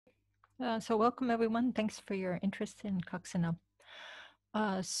So welcome everyone. Thanks for your interest in Coccinelle.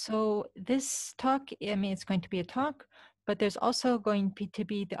 So this talk, I mean, it's going to be a talk, but there's also going to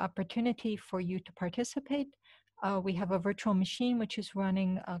be the opportunity for you to participate. We have a virtual machine which is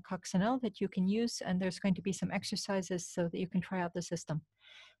running Coccinelle that you can use, and there's going to be some exercises so that you can try out the system.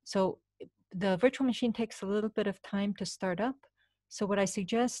 So the virtual machine takes a little bit of time to start up. So what I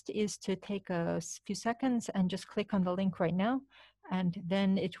suggest is to take a few seconds and just click on the link right now, and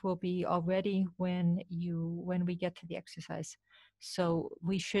then it will be all ready when we get to the exercise. So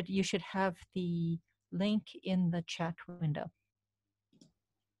you should have the link in the chat window.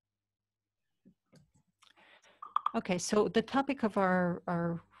 Okay, so the topic of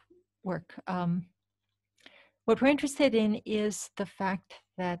our work. What we're interested in is the fact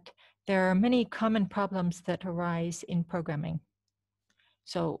that there are many common problems that arise in programming.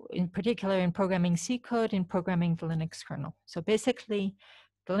 So in particular in programming C code, in programming the Linux kernel. So basically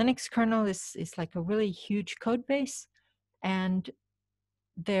the Linux kernel is like a really huge code base, and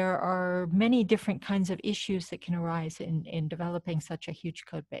there are many different kinds of issues that can arise in developing such a huge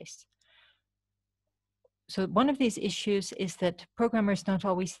code base. So one of these issues is that programmers don't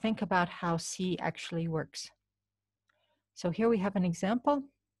always think about how C actually works. So here we have an example.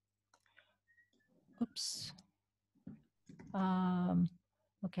 Oops.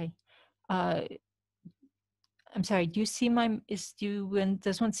 Okay. I'm sorry, do you see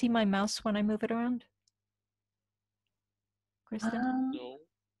does one see my mouse when I move it around? Kristen? No,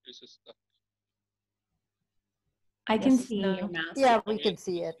 this is stuck. I can see your mouse. Yeah, we can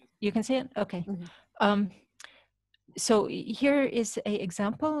see it. You can see it? Okay. So here is an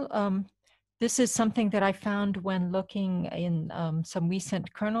example. This is something that I found when looking in some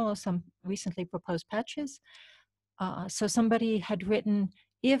recent kernel, some recently proposed patches. So somebody had written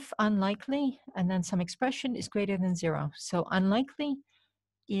if unlikely, and then some expression is greater than 0. So unlikely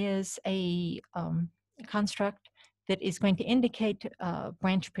is a construct that is going to indicate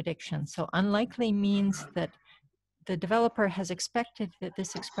branch prediction. So unlikely means that the developer has expected that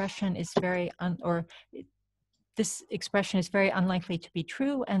this expression is this expression is very unlikely to be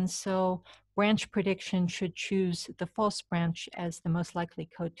true, and so branch prediction should choose the false branch as the most likely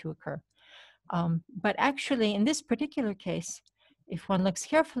code to occur. But actually, in this particular case, if one looks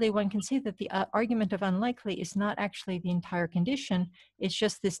carefully, one can see that the argument of unlikely is not actually the entire condition. It's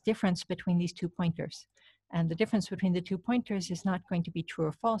just this difference between these two pointers. And the difference between the two pointers is not going to be true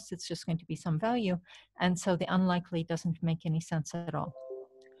or false. It's just going to be some value. And so the unlikely doesn't make any sense at all.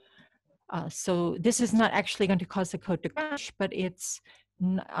 So this is not actually going to cause the code to crash, but it's,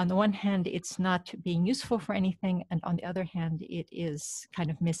 on the one hand, it's not being useful for anything. And on the other hand, it is kind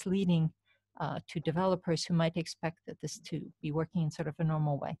of misleading to developers who might expect that this to be working in sort of a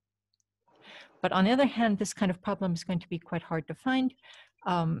normal way. But on the other hand, this kind of problem is going to be quite hard to find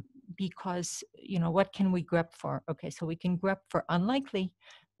because, what can we grep for? Okay, so we can grep for unlikely,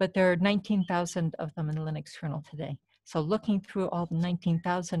 but there are 19,000 of them in the Linux kernel today. So looking through all the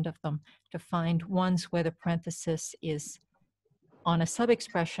 19,000 of them to find ones where the parenthesis is on a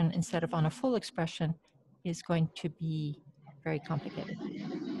sub-expression instead of on a full expression is going to be very complicated.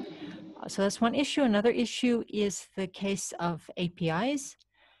 So that's one issue. Another issue is the case of APIs.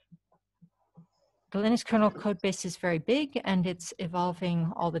 The Linux kernel code base is very big and it's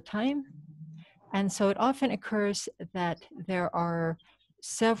evolving all the time. And so it often occurs that there are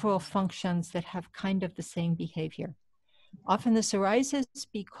several functions that have kind of the same behavior. Often this arises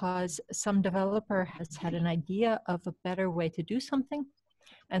because some developer has had an idea of a better way to do something.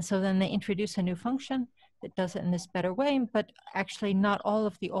 And so then they introduce a new function that does it in this better way, but actually not all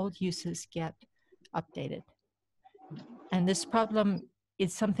of the old uses get updated. And this problem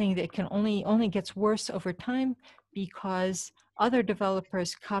is something that can only gets worse over time because other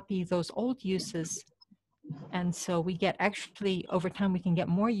developers copy those old uses. And so we get actually, over time, we can get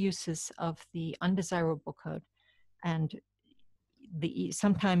more uses of the undesirable code. And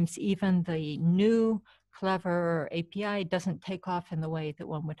sometimes even the new clever API doesn't take off in the way that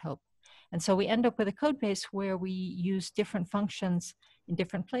one would hope. And so we end up with a code base where we use different functions in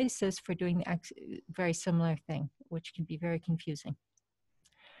different places for doing the very similar thing, which can be very confusing.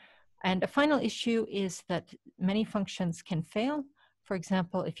 And a final issue is that many functions can fail. For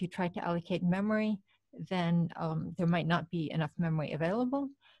example, if you try to allocate memory, then there might not be enough memory available,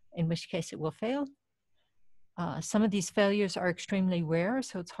 in which case it will fail. Some of these failures are extremely rare,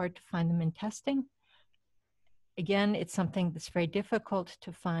 so it's hard to find them in testing. Again, it's something that's very difficult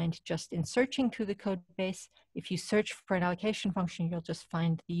to find just in searching through the code base. If you search for an allocation function, you'll just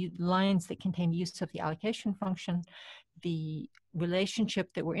find the lines that contain use of the allocation function. The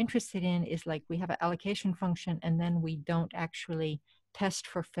relationship that we're interested in is like we have an allocation function and then we don't actually test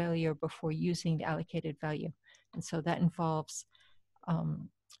for failure before using the allocated value. And so that involves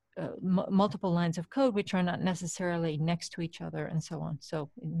multiple lines of code which are not necessarily next to each other and so on. So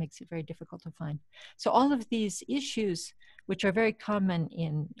it makes it very difficult to find. So all of these issues, which are very common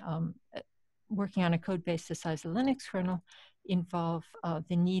in working on a code base the size of the Linux kernel, involve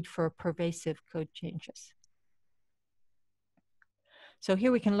the need for pervasive code changes. So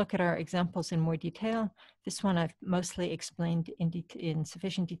here we can look at our examples in more detail. This one I've mostly explained in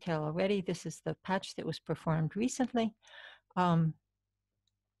sufficient detail already. This is the patch that was performed recently.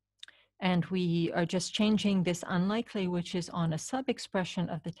 And we are just changing this unlikely, which is on a sub-expression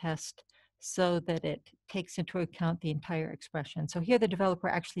of the test, so that it takes into account the entire expression. So here the developer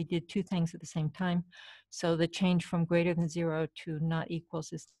actually did two things at the same time. So the change from greater than 0 to not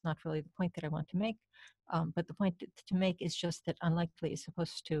equals is not really the point that I want to make. But the point to make is just that unlikely is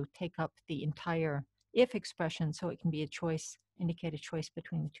supposed to take up the entire if expression, so it can be a choice, indicate a choice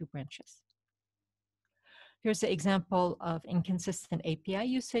between the two branches. Here's an example of inconsistent API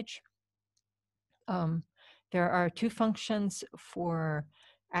usage. There are two functions for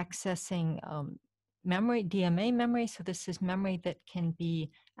accessing memory, DMA memory. So this is memory that can be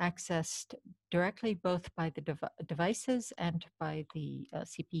accessed directly both by the devices and by the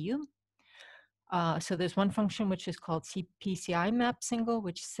CPU. So there's one function which is called PCI map single,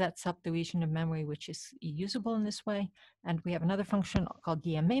 which sets up the region of memory which is usable in this way. And we have another function called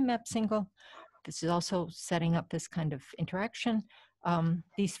DMA map single. This is also setting up this kind of interaction.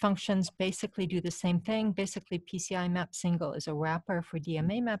 These functions basically do the same thing. Basically, PCI map single is a wrapper for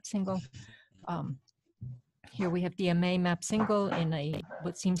DMA map single. Here we have DMA map single in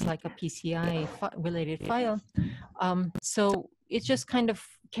what seems like a PCI related file. So it's just kind of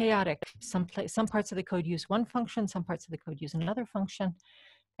chaotic. Some parts of the code use one function, some parts of the code use another function.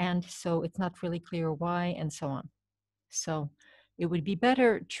 And so it's not really clear why, and so on. So it would be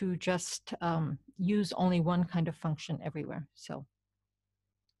better to just use only one kind of function everywhere. So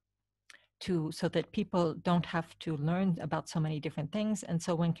that people don't have to learn about so many different things, and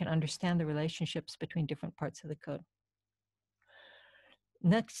so one can understand the relationships between different parts of the code.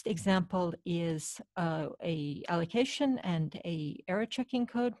 Next example is a allocation and a error checking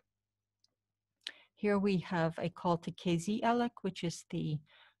code. Here we have a call to kzalloc, which is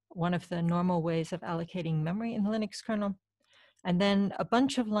one of the normal ways of allocating memory in the Linux kernel. And then a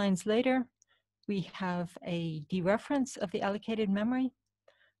bunch of lines later, we have a dereference of the allocated memory,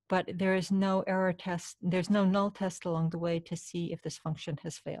 but there is no error test, there's no null test along the way to see if this function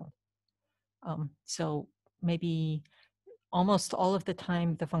has failed. So maybe almost all of the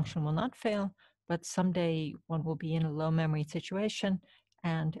time the function will not fail, but someday one will be in a low memory situation,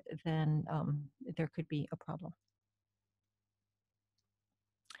 and then there could be a problem.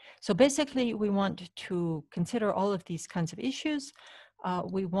 So basically, we want to consider all of these kinds of issues.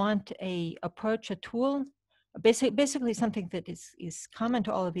 We want a tool. Basically, something that is common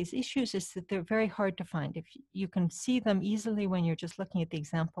to all of these issues is that they're very hard to find. If you can see them easily when you're just looking at the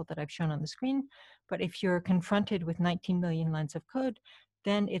example that I've shown on the screen, but if you're confronted with 19 million lines of code,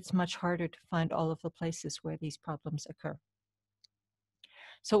 then it's much harder to find all of the places where these problems occur.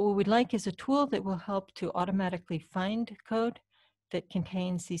 So what we'd like is a tool that will help to automatically find code that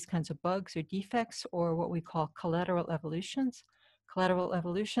contains these kinds of bugs or defects, or what we call collateral evolutions. Collateral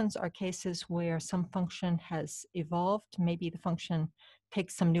evolutions are cases where some function has evolved. Maybe the function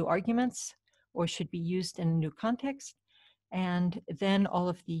takes some new arguments or should be used in a new context. And then all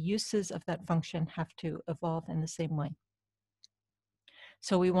of the uses of that function have to evolve in the same way.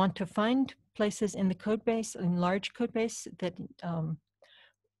 So we want to find places in the code base, in large code base, that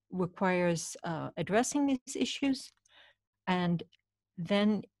requires addressing these issues. And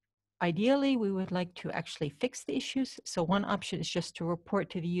then ideally, we would like to actually fix the issues. So one option is just to report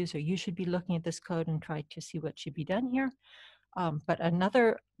to the user, you should be looking at this code and try to see what should be done here. But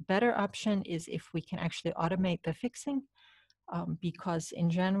another better option is if we can actually automate the fixing, because in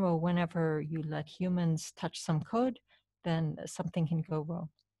general, whenever you let humans touch some code, then something can go wrong.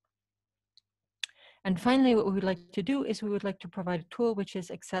 And finally, what we would like to do is we would like to provide a tool which is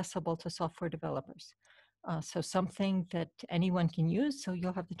accessible to software developers. So something that anyone can use, so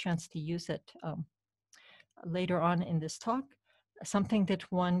you'll have the chance to use it later on in this talk. Something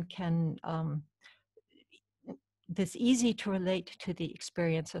that one can, that's easy to relate to the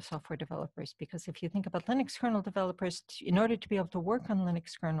experience of software developers. Because if you think about Linux kernel developers, in order to be able to work on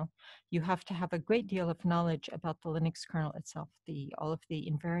Linux kernel, you have to have a great deal of knowledge about the Linux kernel itself, all of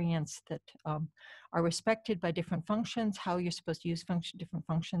the invariants that are respected by different functions, how you're supposed to use different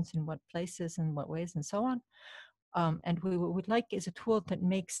functions in what places and what ways and so on. And we would like is a tool that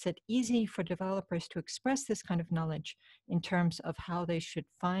makes it easy for developers to express this kind of knowledge in terms of how they should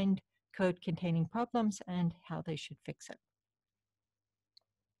find code containing problems and how they should fix it.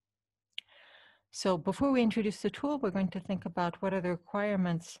 So before we introduce the tool, we're going to think about what are the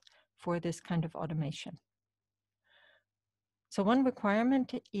requirements for this kind of automation. So one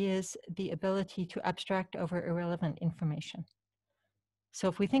requirement is the ability to abstract over irrelevant information. So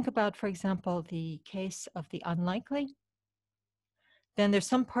if we think about, for example, the case of the unlikely, then there's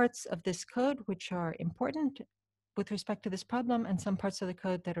some parts of this code which are important with respect to this problem and some parts of the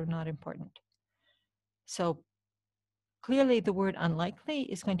code that are not important. So clearly the word unlikely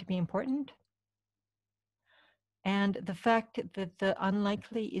is going to be important. And the fact that the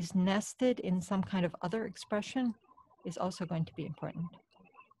unlikely is nested in some kind of other expression is also going to be important.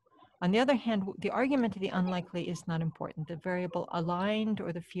 On the other hand, the argument of the unlikely is not important. The variable aligned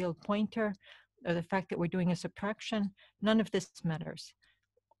or the field pointer or the fact that we're doing a subtraction, none of this matters.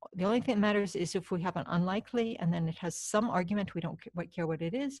 The only thing that matters is if we have an unlikely and then it has some argument, we don't care what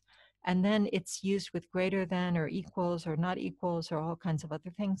it is, and then it's used with greater than or equals or not equals or all kinds of other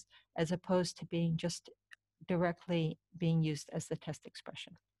things, as opposed to being just directly being used as the test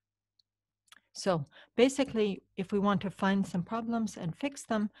expression. So basically, if we want to find some problems and fix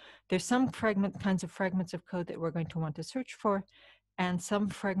them, there's some kinds of fragments of code that we're going to want to search for, and some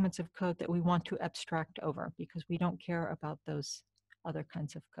fragments of code that we want to abstract over because we don't care about those other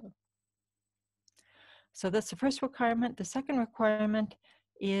kinds of code. So that's the first requirement. The second requirement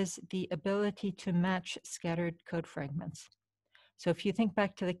is the ability to match scattered code fragments. So if you think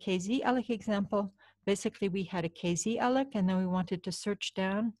back to the KZ-alloc example, basically we had a KZ-alloc and then we wanted to search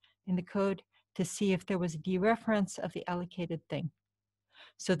down in the code to see if there was a dereference of the allocated thing.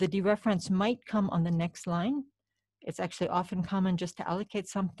 So the dereference might come on the next line. It's actually often common just to allocate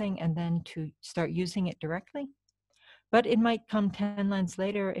something and then to start using it directly. But it might come 10 lines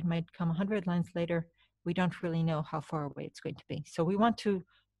later, it might come 100 lines later. We don't really know how far away it's going to be. So we want to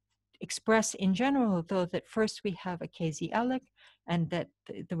express in general, though, that first we have a KZ-alloc and that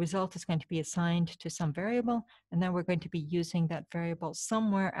the result is going to be assigned to some variable, and then we're going to be using that variable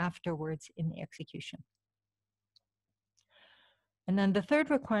somewhere afterwards in the execution. And then the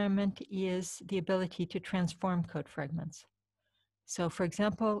third requirement is the ability to transform code fragments. So for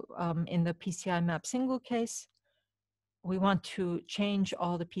example, in the PCI map single case, we want to change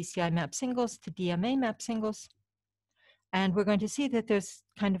all the PCI map singles to DMA map singles. And we're going to see that there's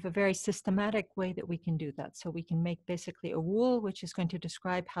kind of a very systematic way that we can do that. So we can make basically a rule which is going to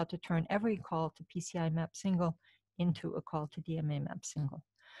describe how to turn every call to PCI map single into a call to DMA map single.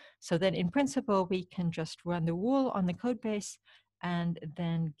 So that in principle, we can just run the rule on the code base and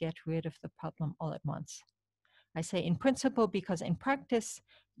then get rid of the problem all at once. I say in principle because in practice,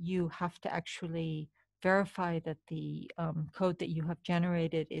 you have to actually verify that the code that you have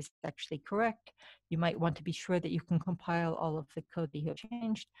generated is actually correct. You might want to be sure that you can compile all of the code that you have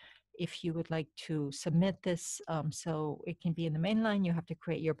changed. If you would like to submit this so it can be in the main line, you have to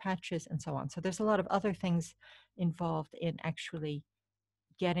create your patches and so on. So there's a lot of other things involved in actually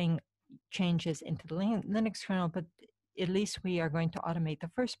getting changes into the Linux kernel, but at least we are going to automate the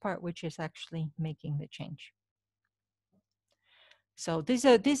first part, which is actually making the change. So these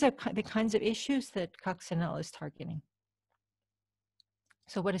are the kinds of issues that Coccinelle is targeting.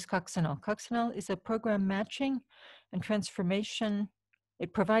 So what is Coccinelle? Coccinelle is a program matching and transformation.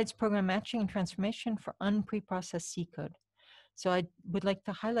 It provides program matching and transformation for unpreprocessed C code. So I would like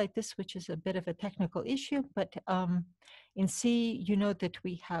to highlight this, which is a bit of a technical issue, but in C, you know that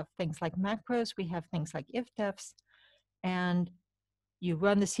we have things like macros, we have things like ifdefs, and you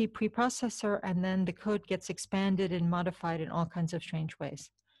run the C preprocessor, and then the code gets expanded and modified in all kinds of strange ways.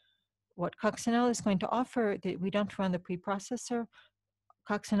 What Coccinelle is going to offer, that we don't run the preprocessor.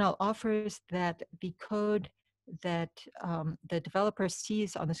 Coccinelle offers that the code that the developer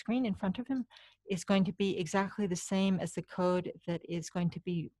sees on the screen in front of him is going to be exactly the same as the code that is going to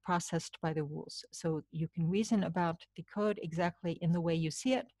be processed by the rules. So you can reason about the code exactly in the way you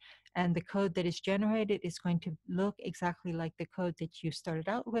see it, and the code that is generated is going to look exactly like the code that you started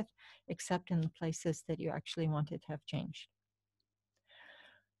out with, except in the places that you actually wanted to have changed.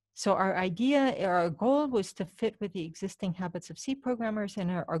 So our goal was to fit with the existing habits of C programmers, and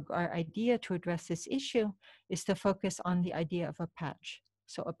our idea to address this issue is to focus on the idea of a patch.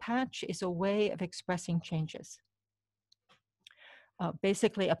 So a patch is a way of expressing changes.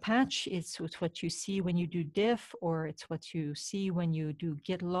 Basically, a patch is what you see when you do diff, or it's what you see when you do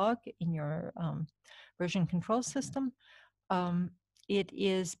git log in your version control system. It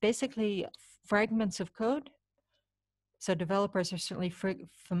is basically fragments of code. So developers are certainly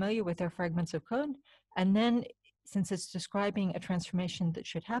familiar with their fragments of code. And then since it's describing a transformation that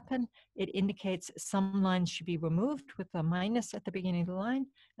should happen, it indicates some lines should be removed with a minus at the beginning of the line,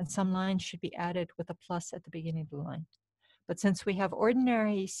 and some lines should be added with a plus at the beginning of the line. But since we have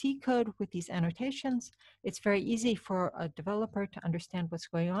ordinary C code with these annotations, it's very easy for a developer to understand what's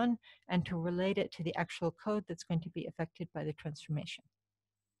going on and to relate it to the actual code that's going to be affected by the transformation.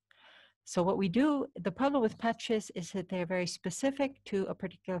 So what we do, the problem with patches is that they're very specific to a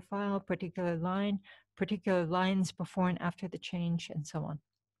particular file, particular line, particular lines before and after the change, and so on.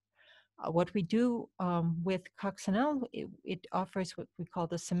 What we do with Coccinelle, it offers what we call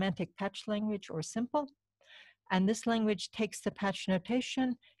the semantic patch language, or simple. And this language takes the patch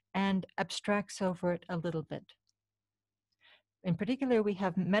notation and abstracts over it a little bit. In particular, we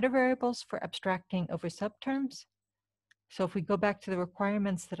have meta variables for abstracting over subterms. So if we go back to the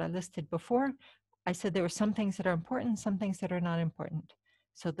requirements that I listed before, I said there were some things that are important, some things that are not important.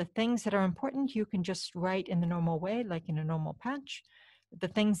 So the things that are important, you can just write in the normal way, like in a normal patch. The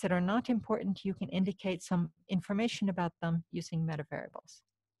things that are not important, you can indicate some information about them using meta variables.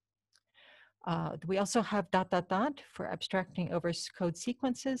 We also have ... for abstracting over code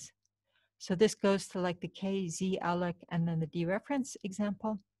sequences. So this goes to like the K, Z, alloc, and then the dereference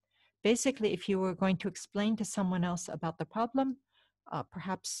example. Basically, if you were going to explain to someone else about the problem,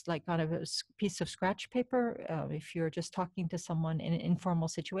 perhaps like on a piece of scratch paper, if you're just talking to someone in an informal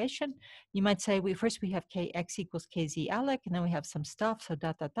situation, you might say, first we have X equals KZ alloc, and then we have some stuff, so ...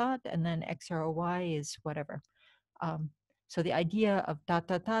 and then X or Y is whatever. So the idea of ...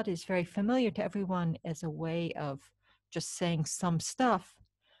 is very familiar to everyone as a way of just saying some stuff,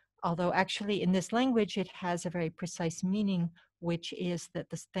 although actually in this language it has a very precise meaning, which is that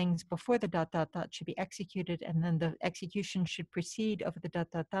the things before the ... should be executed, and then the execution should proceed over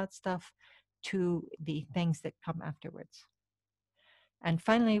the ... stuff to the things that come afterwards. And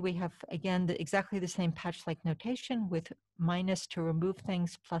finally, we have, again, exactly the same patch-like notation with minus to remove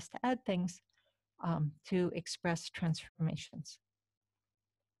things, plus to add things, to express transformations.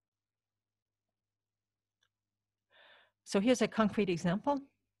 So here's a concrete example.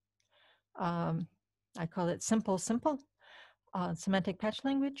 I call it simple. Semantic patch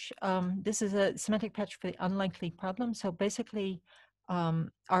language. This is a semantic patch for the unlikely problem. So basically,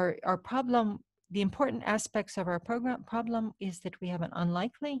 our problem, the important aspects of our problem is that we have an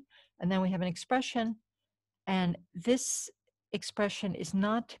unlikely, and then we have an expression, and this expression is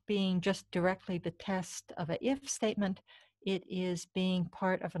not being just directly the test of an if statement, it is being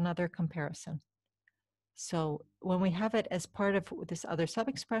part of another comparison. So when we have it as part of this other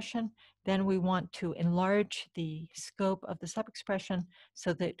subexpression, then we want to enlarge the scope of the subexpression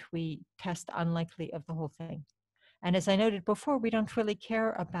so that we test unlikely of the whole thing. And as I noted before, we don't really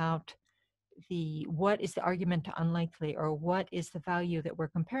care about what is the argument to unlikely, or what is the value that we're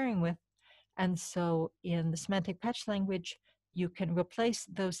comparing with. And so in the semantic patch language, you can replace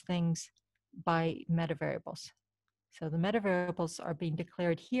those things by meta variables. So the meta variables are being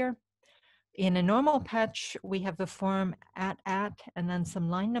declared here. In a normal patch, we have the form @ and then some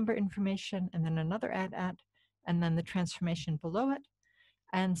line number information, and then another @ and then the transformation below it.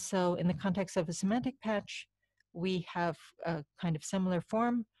 And so in the context of a semantic patch, we have a kind of similar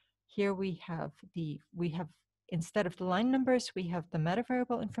form. Here we have instead of the line numbers, we have the meta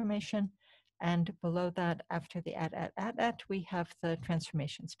variable information, and below that, after the @ we have the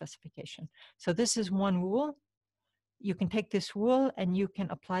transformation specification. So this is one rule. You can take this rule and you can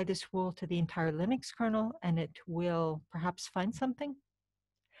apply this rule to the entire Linux kernel, and it will perhaps find something.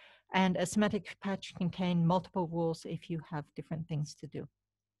 And a semantic patch can contain multiple rules if you have different things to do.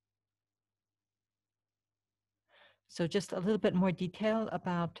 So just a little bit more detail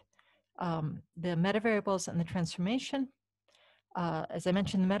about the meta variables and the transformation. As I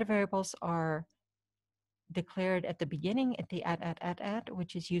mentioned, the meta variables are declared at the beginning at the @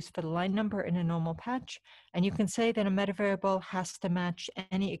 which is used for the line number in a normal patch. And you can say that a meta variable has to match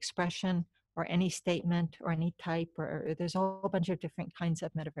any expression or any statement or any type, or there's a whole bunch of different kinds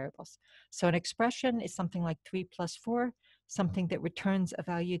of meta variables. So an expression is something like 3 + 4, something that returns a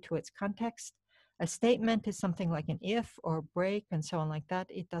value to its context. A statement is something like an if or break and so on like that.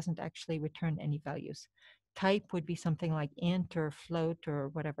 It doesn't actually return any values. Type would be something like int or float or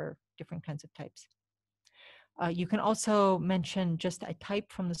whatever, different kinds of types. You can also mention just a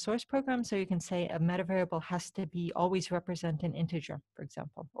type from the source program. So you can say a meta variable has to always represent an integer, for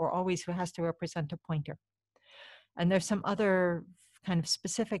example, or always has to represent a pointer. And there's some other kind of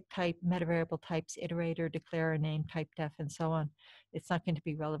specific type meta variable types, iterator, declarer, name, type def, and so on. It's not going to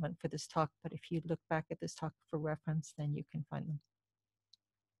be relevant for this talk, but if you look back at this talk for reference, then you can find them.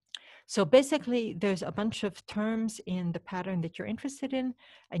 So basically, there's a bunch of terms in the pattern that you're interested in,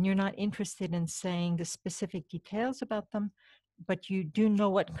 and you're not interested in saying the specific details about them, but you do know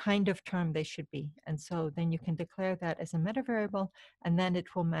what kind of term they should be. And so then you can declare that as a meta variable, and then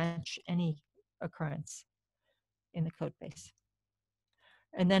it will match any occurrence in the code base.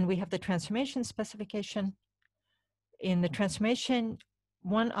 And then we have the transformation specification. In the transformation,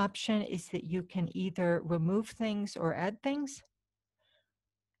 one option is that you can either remove things or add things.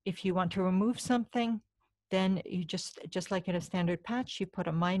 If you want to remove something, then you just like in a standard patch, you put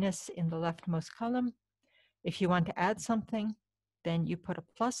a minus in the leftmost column. If you want to add something, then you put a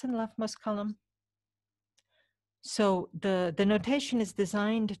plus in the leftmost column. So the notation is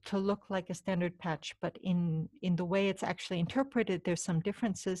designed to look like a standard patch, but in the way it's actually interpreted, there's some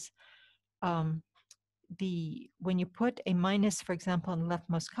differences. When you put a minus, for example, in the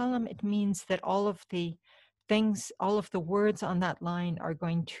leftmost column, it means that all of the things, all of the words on that line are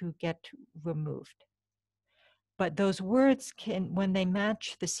going to get removed. But those words can, when they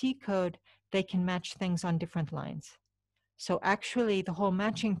match the C code, they can match things on different lines. So actually, the whole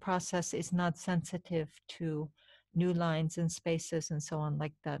matching process is not sensitive to new lines and spaces and so on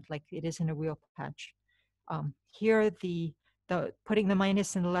like that, like it is in a real patch. Here, the putting the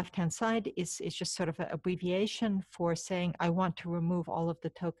minus in the left-hand side is just sort of an abbreviation for saying, I want to remove all of the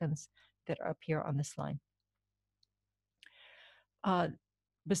tokens that appear on this line.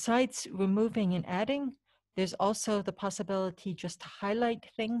 Besides removing and adding, there's also the possibility just to highlight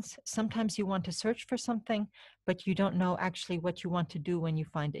things. Sometimes you want to search for something, but you don't know actually what you want to do when you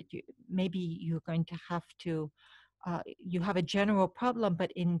find it. Maybe you're going to have to, you have a general problem,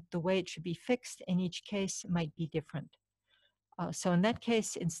 but in the way it should be fixed in each case might be different. So in that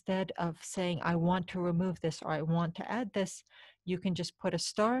case, instead of saying, I want to remove this or I want to add this, you can just put a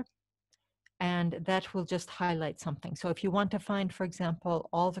star and that will just highlight something. So if you want to find, for example,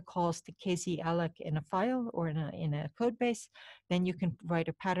 all the calls to kzalloc in a file or in a code base, then you can write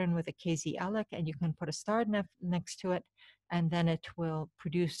a pattern with a kzalloc and you can put a star next to it, and then it will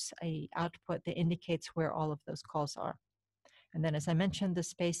produce a output that indicates where all of those calls are. And then, as I mentioned, the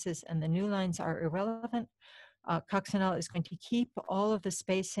spaces and the new lines are irrelevant. Coccinelle is going to keep all of the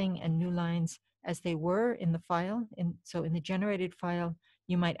spacing and new lines as they were in the file. So in the generated file,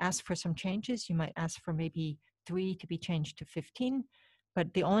 you might ask for some changes. You might ask for maybe 3 to be changed to 15.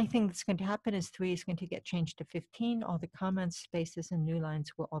 But the only thing that's going to happen is 3 is going to get changed to 15. All the comments, spaces, and new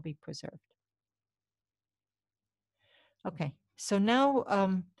lines will all be preserved. Okay, so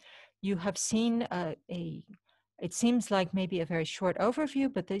now you have seen it seems like maybe a very short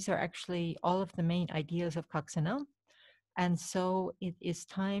overview, but these are actually all of the main ideas of Coccinelle. And so it is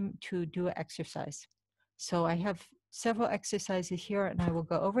time to do an exercise. So I have several exercises here and I will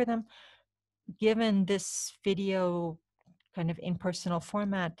go over them. Given this video kind of impersonal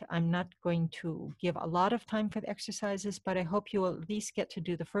format, I'm not going to give a lot of time for the exercises, but I hope you will at least get to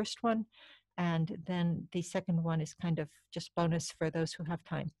do the first one. And then the second one is kind of just bonus for those who have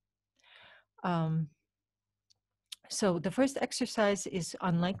time. So the first exercise is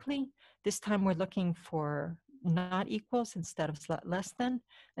unlikely. This time we're looking for not equals instead of less than.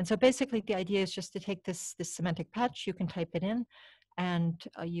 And so basically the idea is just to take this semantic patch, you can type it in, and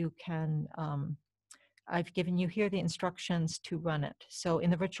you can, I've given you here the instructions to run it. So in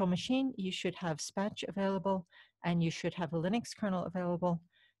the virtual machine, you should have Spatch available, and you should have a Linux kernel available.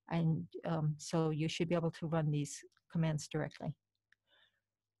 And so you should be able to run these commands directly.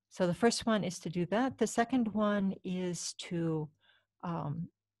 So the first one is to do that. The second one is to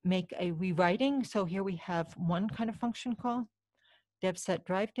make a rewriting. So here we have one kind of function call, dev set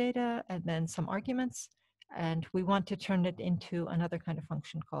drive data, and then some arguments. And we want to turn it into another kind of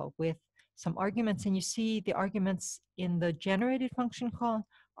function call with some arguments. And you see the arguments in the generated function call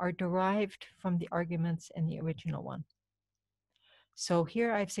are derived from the arguments in the original one. So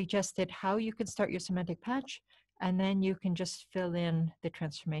here I've suggested how you can start your semantic patch, and then you can just fill in the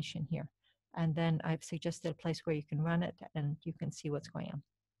transformation here. And then I've suggested a place where you can run it and you can see what's going on.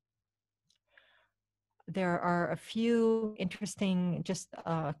 There are a few interesting,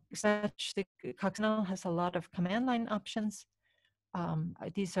 such the Coccinelle has a lot of command line options.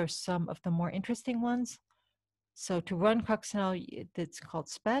 These are some of the more interesting ones. So to run Coccinelle, it's called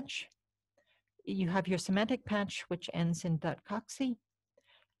Spatch. You have your semantic patch, which ends in .coxy.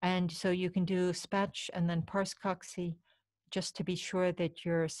 And so you can do Spatch and then parse Coxy just to be sure that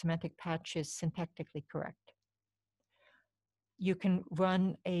your semantic patch is syntactically correct. You can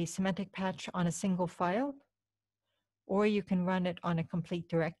run a semantic patch on a single file, or you can run it on a complete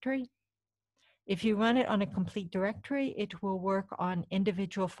directory. If you run it on a complete directory, it will work on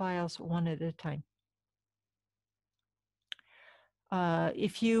individual files one at a time.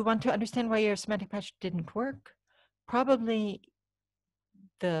 If you want to understand why your semantic patch didn't work, probably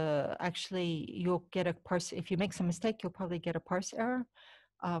you'll get a parse. If you make some mistake, you'll probably get a parse error.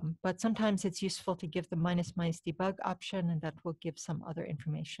 But sometimes it's useful to give the minus debug option, and that will give some other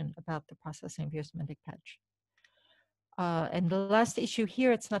information about the processing of your semantic patch. And the last issue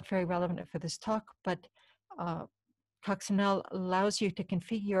here, it's not very relevant for this talk, but Coccinelle allows you to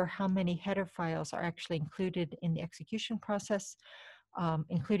configure how many header files are actually included in the execution process.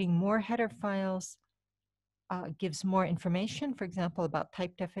 Including more header files gives more information, for example, about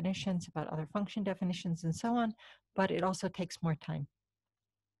type definitions, about other function definitions, and so on, but it also takes more time.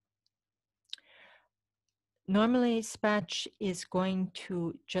 Normally, Spatch is going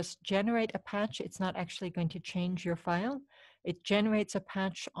to just generate a patch. It's not actually going to change your file. It generates a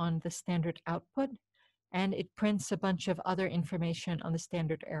patch on the standard output, and it prints a bunch of other information on the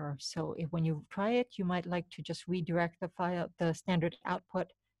standard error. So when you try it, you might like to just redirect the standard output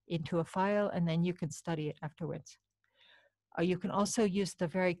into a file, and then you can study it afterwards. You can also use the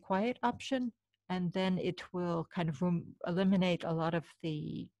very quiet option, and then it will kind of eliminate a lot of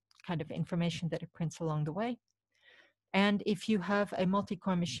the kind of information that it prints along the way. And if you have a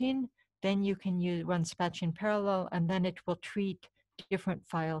multi-core machine, then you can run Spatch in parallel, and then it will treat different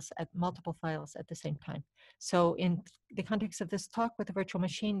files multiple files at the same time. So in the context of this talk with a virtual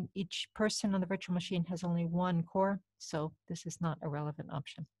machine, each person on the virtual machine has only one core, so this is not a relevant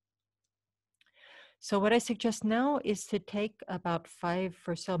option. So what I suggest now is to take about 5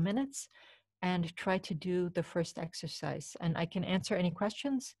 or so minutes and try to do the first exercise. And I can answer any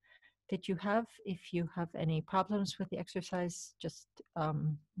questions that you have. If you have any problems with the exercise, just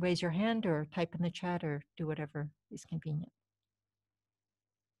raise your hand or type in the chat or do whatever is convenient.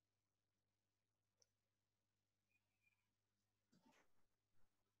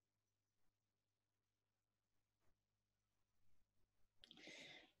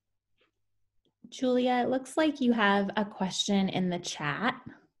 Julia, it looks like you have a question in the chat,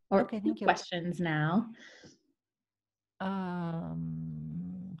 or okay, thank you. Questions now.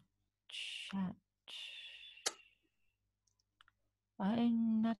 Chat.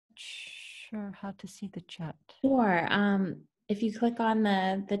 I'm not sure how to see the chat. Sure. If you click on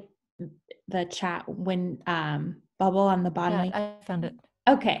the chat bubble on the bottom. Yeah, I found it.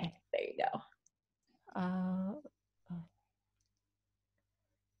 Okay, there you go.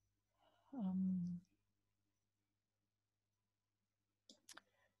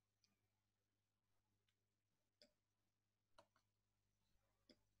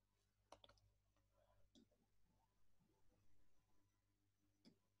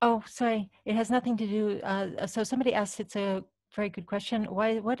 Oh, sorry. It has nothing to do. So somebody asked, it's a very good question.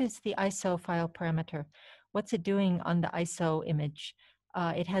 What is the ISO file parameter? What's it doing on the ISO image?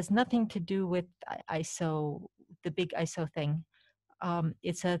 It has nothing to do with ISO, the big ISO thing.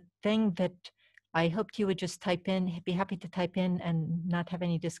 It's a thing that I hoped you would just type in, be happy to type in and not have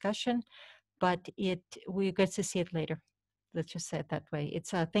any discussion, but we get to see it later. Let's just say it that way.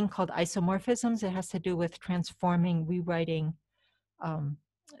 It's a thing called isomorphisms. It has to do with transforming, rewriting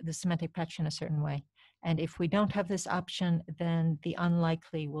the semantic patch in a certain way. And if we don't have this option, then the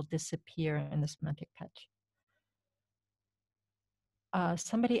unlikely will disappear in the semantic patch.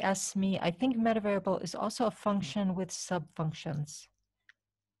 Somebody asked me, I think metavariable is also a function with subfunctions.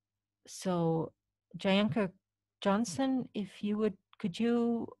 So Jayanka Johnson, if you would, could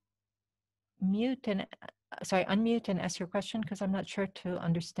you unmute and ask your question, because I'm not sure to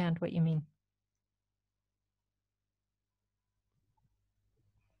understand what you mean.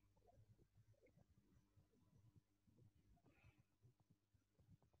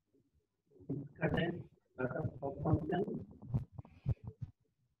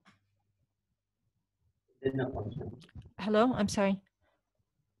 Hello, I'm sorry.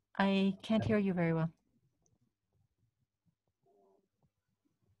 I can't hear you very well.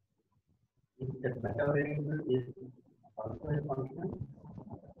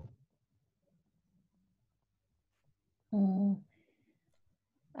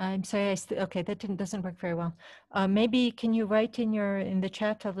 I'm sorry. Okay, that doesn't work very well. Maybe can you write in the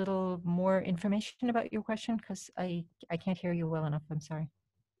chat a little more information about your question, because I can't hear you well enough. I'm sorry.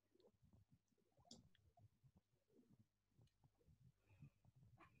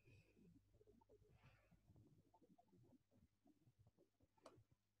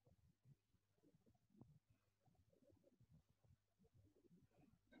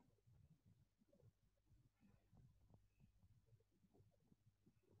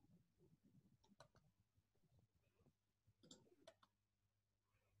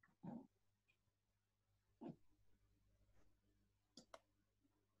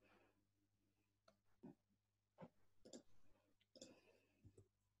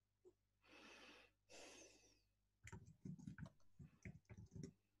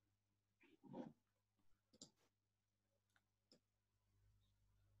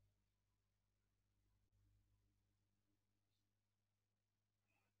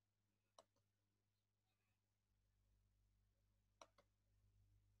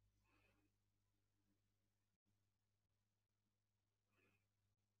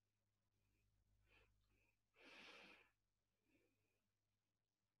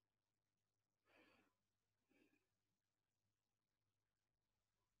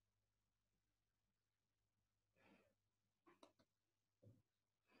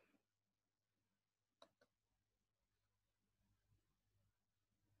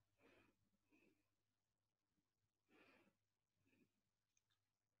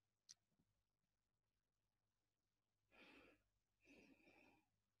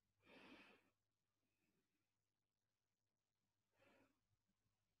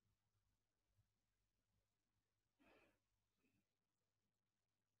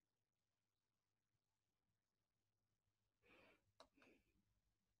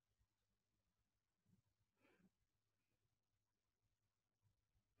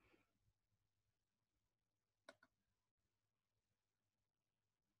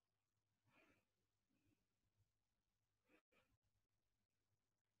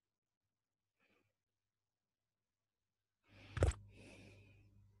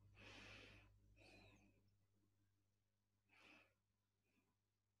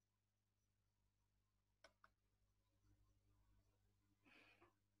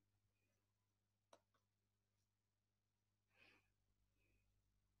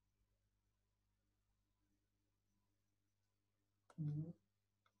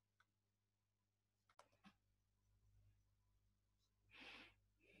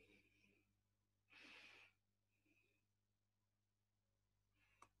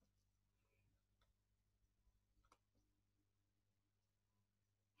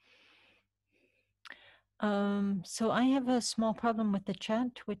 So I have a small problem with the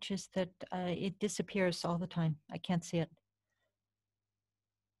chat, which is that it disappears all the time. I can't see it.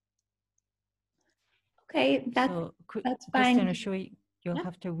 Okay, So, that's Christina, fine. you'll Yeah.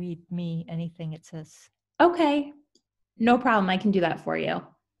 have to read me anything it says. Okay, no problem. I can do that for you.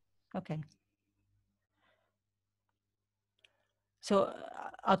 Okay. So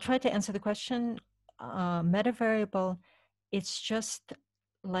I'll try to answer the question. Meta variable, it's just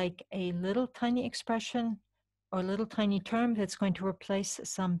like a little tiny expression or a little tiny term that's going to replace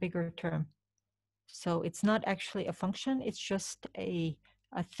some bigger term. So it's not actually a function, it's just a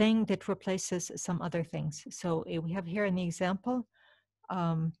thing that replaces some other things. So we have here in the example,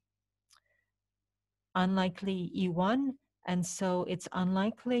 unlikely E1, and so it's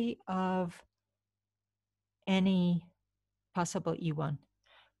unlikely of any possible E1.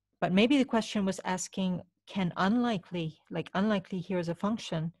 But maybe the question was asking, can unlikely, like unlikely here is a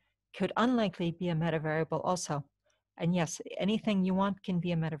function, could unlikely be a meta variable also? And yes, anything you want can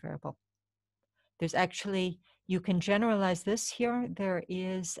be a meta variable. There's actually, you can generalize this here. There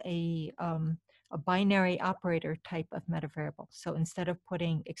is a binary operator type of meta variable. So instead of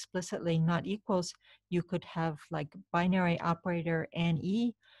putting explicitly not equals, you could have like binary operator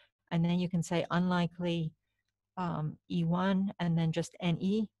NE, and then you can say unlikely E1, and then just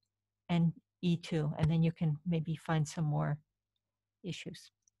NE and E2, and then you can maybe find some more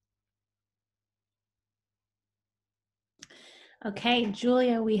issues. Okay,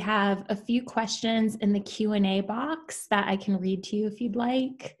 Julia, we have a few questions in the Q&A box that I can read to you if you'd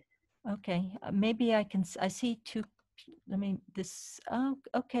like. Okay, maybe I can, I see two, let me, oh,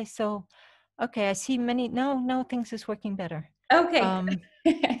 okay, so, okay, I see many, no, things is working better. Okay.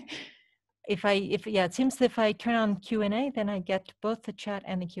 Yeah, it seems that if I turn on Q&A, then I get both the chat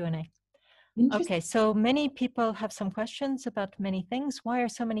and the Q&A. Okay, so many people have some questions about many things. Why are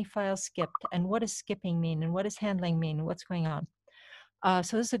so many files skipped? And what does skipping mean? And what does handling mean? What's going on?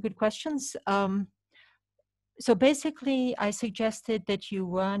 So those are good questions. So basically, I suggested that you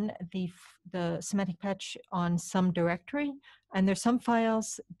run the semantic patch on some directory, and there's some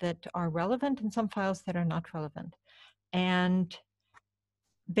files that are relevant and some files that are not relevant. And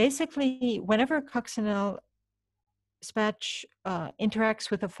basically, whenever Coccinelle Spatch interacts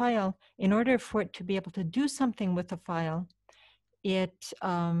with a file, in order for it to be able to do something with the file, it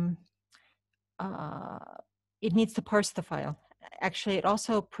it needs to parse the file. Actually, it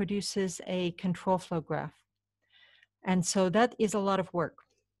also produces a control flow graph. And so that is a lot of work.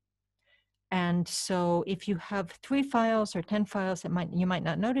 And so if you have 3 files or 10 files, you might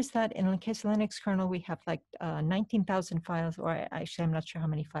not notice that. In the case of Linux kernel, we have like 19,000 files, or actually, I'm not sure how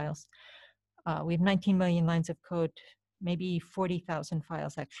many files. We have 19 million lines of code, maybe 40,000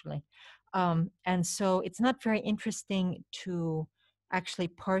 files actually. And so it's not very interesting to actually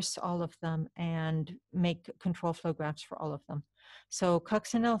parse all of them and make control flow graphs for all of them. So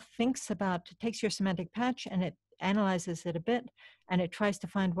Coccinelle takes your semantic patch and it analyzes it a bit, and it tries to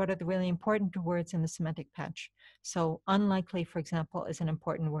find what are the really important words in the semantic patch. So unlikely, for example, is an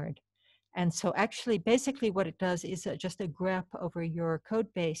important word. And so actually, basically what it does is just a grep over your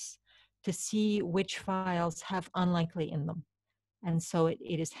code base to see which files have unlikely in them. And so it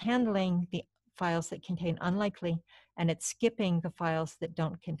is handling the files that contain unlikely, and it's skipping the files that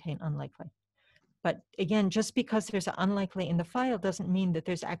don't contain unlikely. But again, just because there's an unlikely in the file doesn't mean that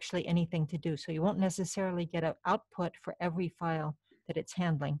there's actually anything to do. So you won't necessarily get an output for every file that it's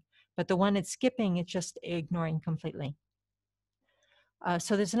handling. But the one it's skipping, it's just ignoring completely.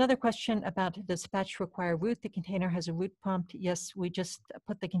 So there's another question about, does Spatch require root? The container has a root prompt. Yes, we just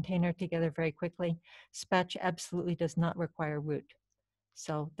put the container together very quickly. Spatch absolutely does not require root.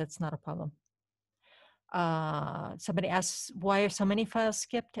 So that's not a problem. Somebody asks, why are so many files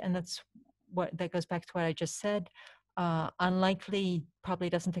skipped? And that goes back to what I just said. Unlikely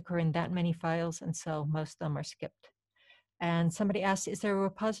probably doesn't occur in that many files, and so most of them are skipped. And somebody asks, is there a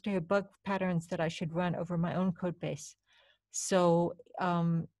repository of bug patterns that I should run over my own code base? So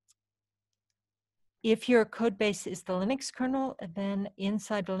if your code base is the Linux kernel, then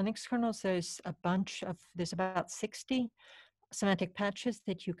inside the Linux kernels, there's about 60 semantic patches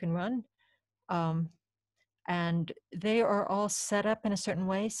that you can run. And they are all set up in a certain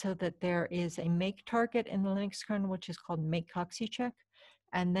way so that there is a make target in the Linux kernel, which is called make cocci check.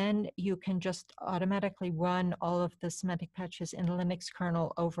 And then you can just automatically run all of the semantic patches in the Linux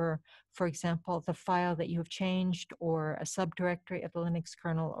kernel over, for example, the file that you have changed, or a subdirectory of the Linux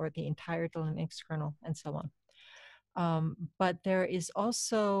kernel, or the entire Linux kernel, and so on. But there is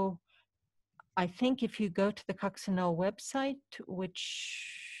also, I think if you go to the Coccinelle website, which,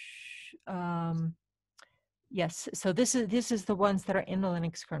 yes, so this is the ones that are in the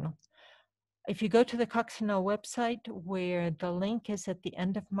Linux kernel. If you go to the Coccinelle website, where the link is at the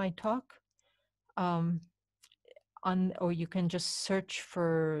end of my talk, or you can just search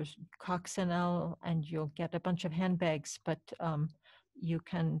for Coccinelle and you'll get a bunch of handbags, but you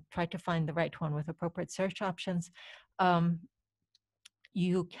can try to find the right one with appropriate search options.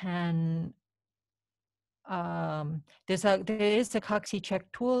 You can, there is a Coxie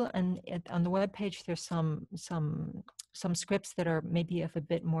check tool, and on the web page there's some scripts that are maybe of a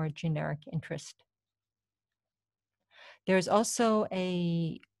bit more generic interest. There's also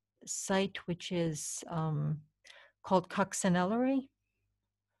a site which is called Coccinellery.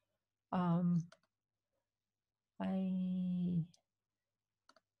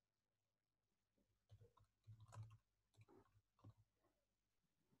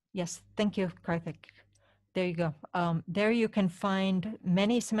 Yes, thank you, Karthik. There you go. There you can find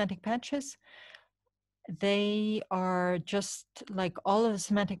many semantic patches. They are just like all of the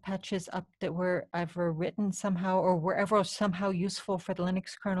semantic patches up that were ever written somehow, or were ever somehow useful for the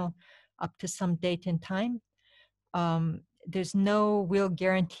Linux kernel up to some date in time. There's no real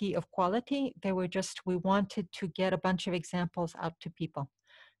guarantee of quality. They were just, we wanted to get a bunch of examples out to people.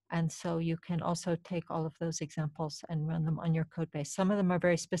 And so you can also take all of those examples and run them on your code base. Some of them are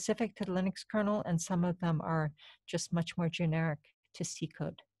very specific to the Linux kernel, and some of them are just much more generic to C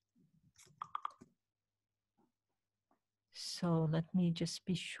code. So let me just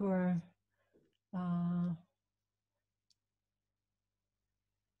be sure.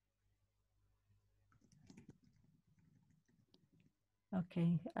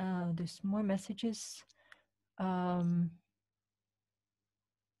 Okay, there's more messages.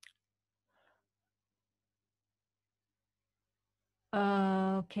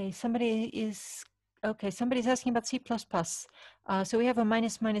 Okay, somebody's asking about C++. So we have a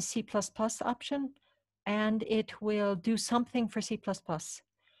 -- C++ option, and it will do something for C++.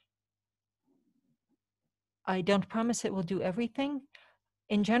 I don't promise it will do everything.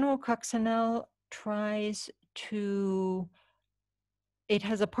 In general, Coccinelle tries to, it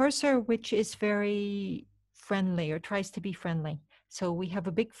has a parser which is very friendly, or tries to be friendly. So we have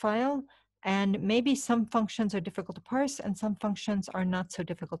a big file, and maybe some functions are difficult to parse and some functions are not so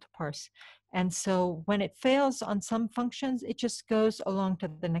difficult to parse. And so when it fails on some functions, it just goes along to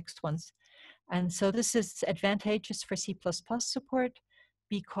the next ones. And so this is advantageous for C++ support,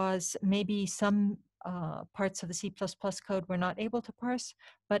 because maybe some parts of the C++ code we're not able to parse,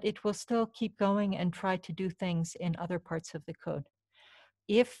 but it will still keep going and try to do things in other parts of the code.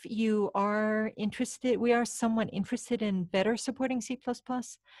 If you are interested, we are somewhat interested in better supporting C++.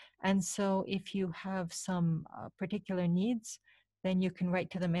 And so if you have some particular needs, then you can write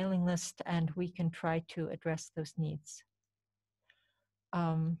to the mailing list and we can try to address those needs.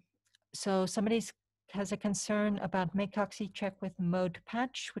 So somebody has a concern about make Coxie check with mode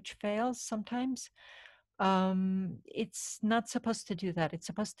patch, which fails sometimes. It's not supposed to do that. It's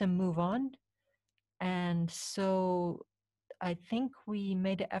supposed to move on. And so I think we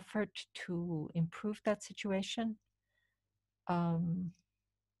made an effort to improve that situation.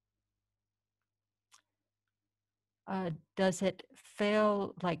 Does it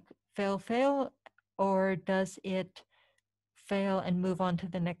fail, like fail, or does it fail and move on to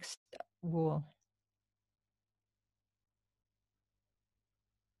the next rule?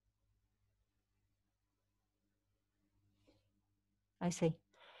 I see.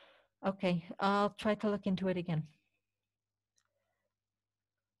 Okay, I'll try to look into it again.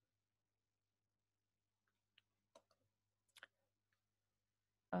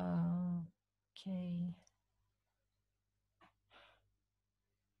 Okay.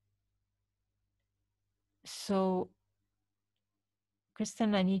 So,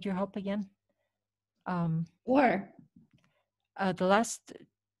 Kristen, I need your help again. Sure. The last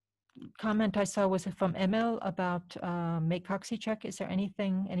comment I saw was from Emil about make Coxie check. Is there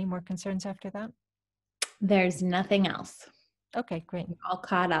any more concerns after that? There's nothing else. Okay, great. We're all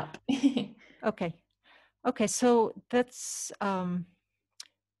caught up. Okay, so that's,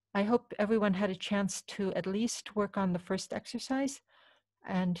 I hope everyone had a chance to at least work on the first exercise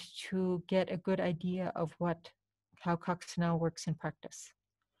and to get a good idea of how Coccinelle works in practice.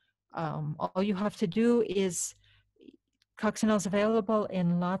 All you have to do is Coccinelle is available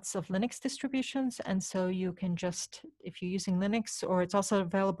in lots of Linux distributions, and so you can just, if you're using Linux, or it's also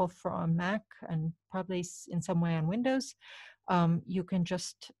available for on Mac and probably in some way on Windows, you can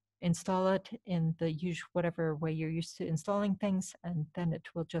just install it in the usual whatever way you're used to installing things, and then it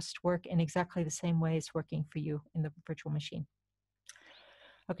will just work in exactly the same way it's working for you in the virtual machine.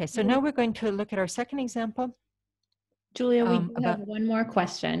 Okay, so now we're going to look at our second example. Julia, we do have one more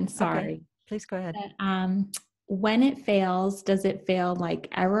question. Sorry. Okay, please go ahead. When it fails, does it fail like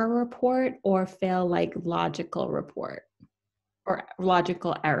error report or fail like logical report or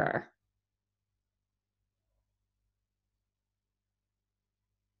logical error?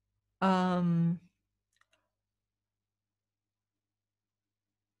 I'm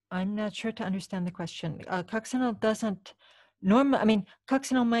not sure to understand the question. Coccinelle doesn't I mean,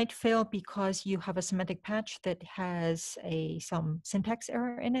 Coccinelle might fail because you have a semantic patch that has some syntax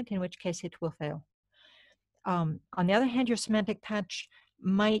error in it, in which case it will fail. On the other hand, your semantic patch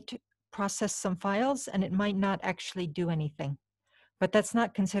might process some files and it might not actually do anything, but that's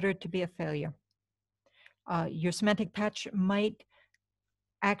not considered to be a failure. Your semantic patch might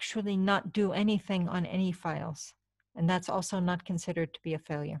actually not do anything on any files, and that's also not considered to be a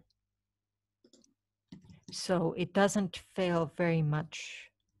failure. So it doesn't fail very much.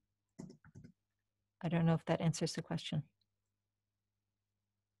 I don't know if that answers the question.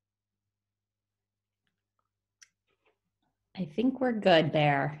 I think we're good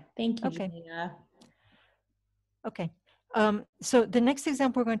there. Thank you, Okay. Julia. Okay. So the next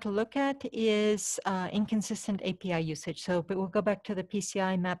example we're going to look at is inconsistent API usage. But we'll go back to the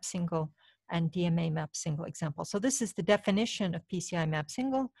PCI map single and DMA map single example. So this is the definition of PCI map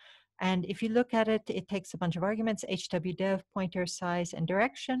single. And if you look at it, it takes a bunch of arguments, hwdev, pointer, size, and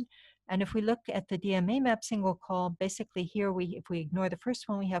direction. And if we look at the DMA map single call, basically here, if we ignore the first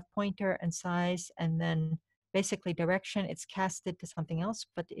one, we have pointer and size, and then basically direction. It's casted to something else,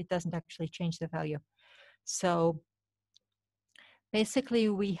 but it doesn't actually change the value. So basically,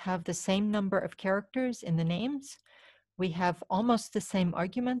 we have the same number of characters in the names. We have almost the same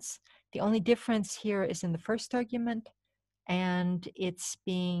arguments. The only difference here is in the first argument, and it's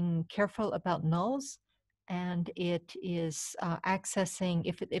being careful about nulls, and it is accessing,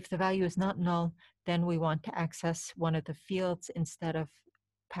 if the value is not null, then we want to access one of the fields instead of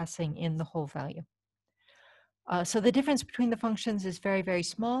passing in the whole value. So the difference between the functions is very, very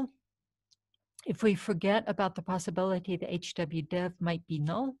small. If we forget about the possibility that hwdev might be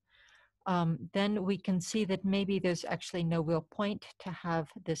null, then we can see that maybe there's actually no real point to have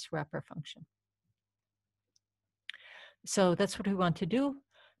this wrapper function. So that's what we want to do.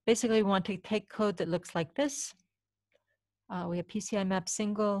 Basically, we want to take code that looks like this. We have PCI map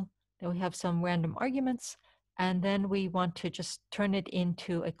single, then we have some random arguments, and then we want to just turn it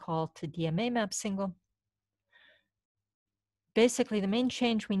into a call to DMA map single. Basically, the main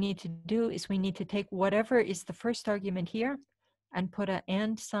change we need to do is we need to take whatever is the first argument here and put an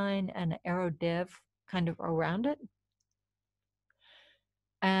and sign and an arrow dev kind of around it.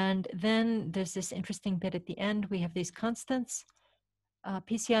 And then there's this interesting bit at the end. We have these constants.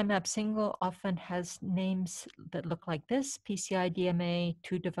 PCI map single often has names that look like this: PCI DMA,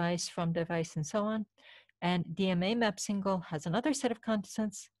 to device, from device, and so on. And DMA map single has another set of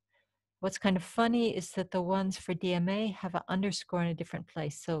constants. What's kind of funny is that the ones for DMA have an underscore in a different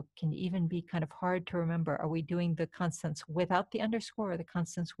place. So it can even be kind of hard to remember, are we doing the constants without the underscore or the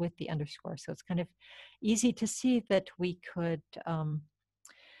constants with the underscore? So it's kind of easy to see that we could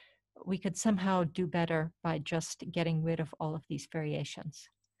somehow do better by just getting rid of all of these variations.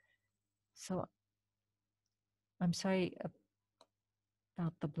 So I'm sorry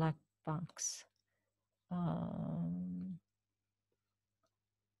about the black box.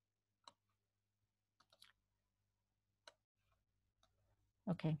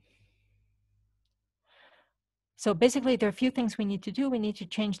 Okay. So basically, there are a few things we need to do. We need to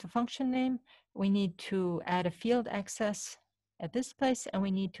change the function name. We need to add a field access at this place, and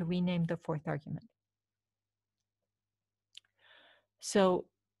we need to rename the fourth argument. So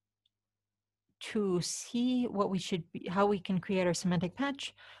to see what we should be, how we can create our semantic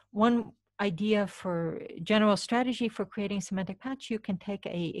patch, one idea for general strategy for creating semantic patch, you can take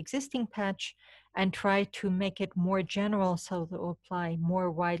a existing patch and try to make it more general so that it will apply more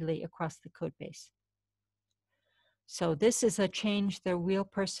widely across the code base. So this is a change the real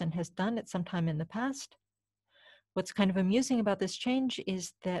person has done at some time in the past. What's kind of amusing about this change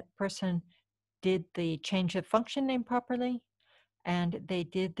is that person did the change of function name properly, and they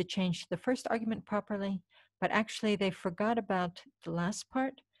did the change to the first argument properly, but actually they forgot about the last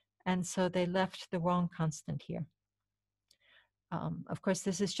part, and so they left the wrong constant here. Of course,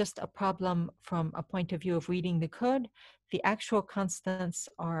 this is just a problem from a point of view of reading the code. The actual constants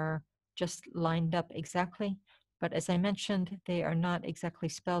are just lined up exactly, but as I mentioned, they are not exactly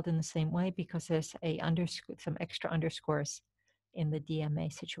spelled in the same way because there's some extra underscores in the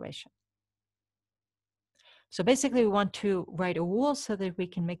DMA situation. So basically, we want to write a rule so that we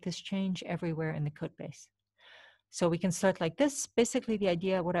can make this change everywhere in the code base. So we can start like this. Basically, the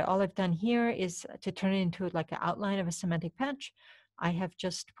idea, all I've done here is to turn it into like an outline of a semantic patch. I have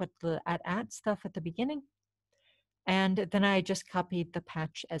just put the @ stuff at the beginning, and then I just copied the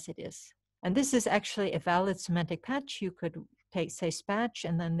patch as it is. And this is actually a valid semantic patch. You could say spatch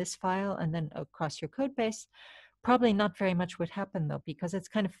and then this file and then across your code base. Probably not very much would happen though, because it's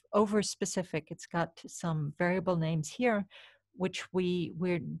kind of over specific. It's got some variable names here, which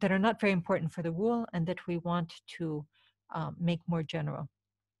that are not very important for the rule and that we want to make more general.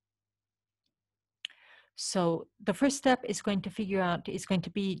 So the first step is going to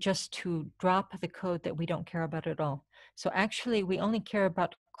be just to drop the code that we don't care about at all. So actually, we only care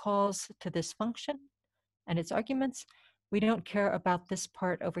about calls to this function and its arguments. We don't care about this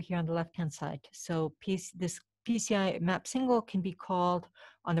part over here on the left-hand side. So this PCI map single can be called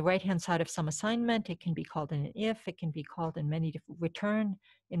on the right-hand side of some assignment. It can be called in an if. It can be called in many different return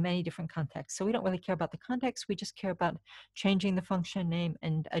in many different contexts. So we don't really care about the context. We just care about changing the function name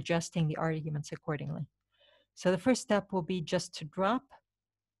and adjusting the arguments accordingly. So the first step will be just to drop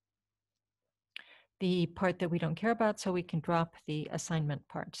the part that we don't care about so we can drop the assignment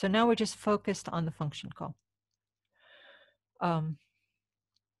part. So now we're just focused on the function call.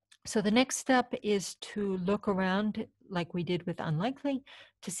 So the next step is to look around like we did with unlikely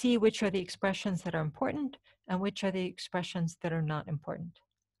to see which are the expressions that are important and which are the expressions that are not important.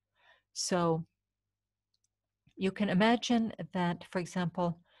 So you can imagine that, for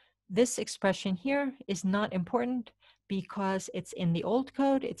example, this expression here is not important because it's in the old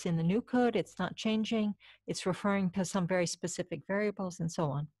code, it's in the new code, it's not changing, it's referring to some very specific variables and so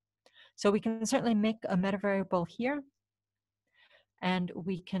on. So we can certainly make a meta variable here, and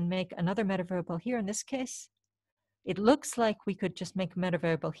we can make another meta variable here in this case. It looks like we could just make a meta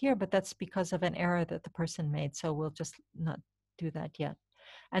variable here, but that's because of an error that the person made, so we'll just not do that yet.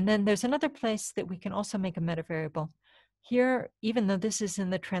 And then there's another place that we can also make a meta variable. Here, even though this is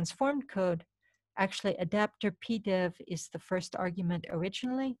in the transformed code, actually adapter pdev is the first argument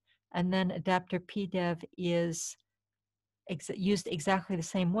originally, and then adapter pdev is used exactly the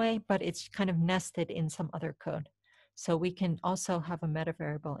same way, but it's kind of nested in some other code. So we can also have a meta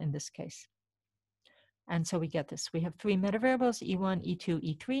variable in this case. And so we get this. We have 3 meta variables, E1,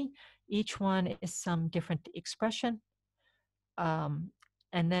 E2, E3. Each one is some different expression. And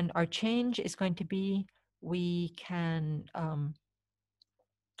then our change is going to be, we can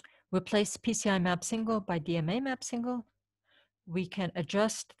replace PCI map single by DMA map single. We can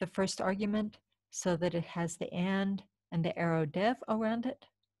adjust the first argument so that it has the and the arrow dev around it.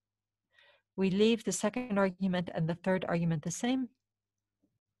 We leave the second argument and the third argument the same.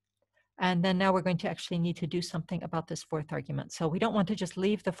 And then now we're going to actually need to do something about this fourth argument. So we don't want to just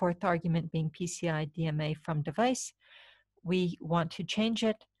leave the fourth argument being PCI DMA from device. We want to change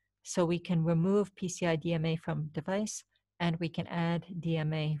it so we can remove PCI DMA from device and we can add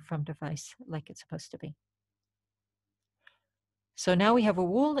DMA from device like it's supposed to be. So now we have a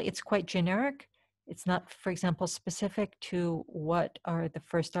rule. It's quite generic. It's not, for example, specific to what are the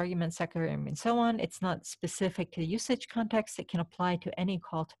first argument, second argument, and so on. It's not specific to the usage context. It can apply to any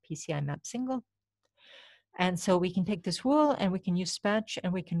call to PCI map single. And so we can take this rule and we can use spatch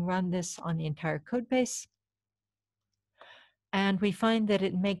and we can run this on the entire code base. And we find that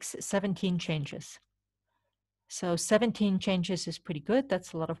it makes 17 changes. So 17 changes is pretty good.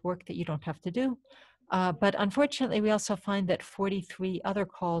 That's a lot of work that you don't have to do. But unfortunately, we also find that 43 other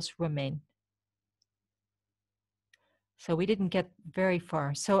calls remain. So we didn't get very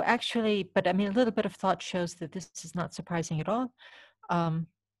far. So actually, but I mean, a little bit of thought shows that this is not surprising at all.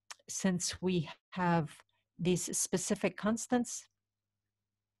 Since we have these specific constants,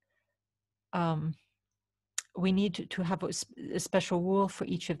 we need to have a special rule for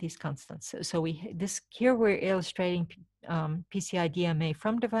each of these constants. So here we're illustrating PCI DMA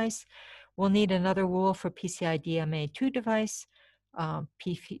from device. We'll need another rule for PCI DMA to device,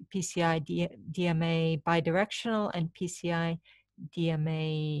 PCI DMA bidirectional, and PCI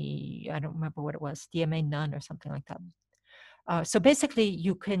DMA, I don't remember what it was, DMA none or something like that. So basically,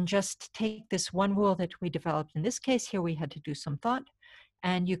 you can just take this one rule that we developed. In this case, here we had to do some thought.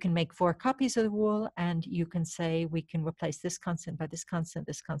 And you can make 4 copies of the rule, and you can say we can replace this constant by this constant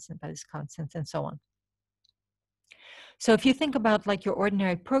by this constant, and so on. So if you think about like your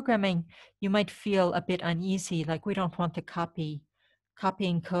ordinary programming, you might feel a bit uneasy, like we don't want to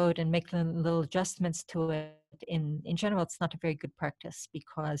copying code and make little adjustments to it. In general, it's not a very good practice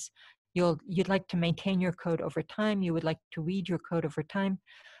because you'd like to maintain your code over time. You would like to read your code over time.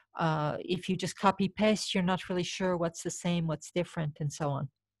 If you just copy paste, you're not really sure what's the same, what's different, and so on.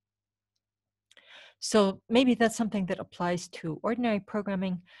 So maybe that's something that applies to ordinary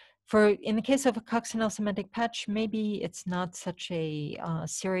programming. In the case of a Coccinelle semantic patch, maybe it's not such a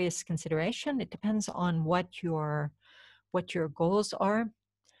serious consideration. It depends on what your goals are.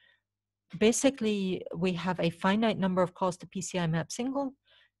 Basically, we have a finite number of calls to PCI map single,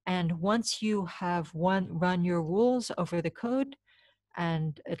 and once you have run your rules over the code,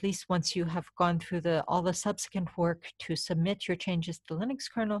 and at least once you have gone through all the subsequent work to submit your changes to the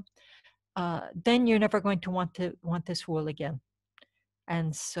Linux kernel, then you're never going to want this rule again.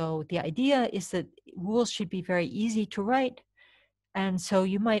 And so the idea is that rules should be very easy to write. And so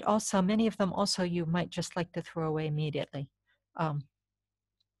you might also, many of them also, you might just like to throw away immediately.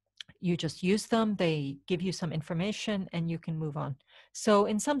 You just use them, they give you some information, and you can move on. So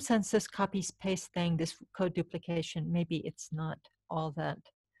in some sense, this copy paste thing, this code duplication, maybe it's not all that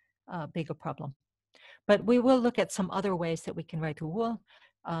big a problem. But we will look at some other ways that we can write a rule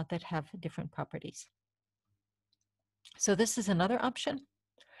that have different properties. So this is another option.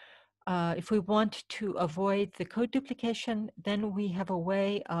 If we want to avoid the code duplication, then we have a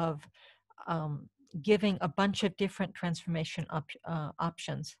way of giving a bunch of different transformation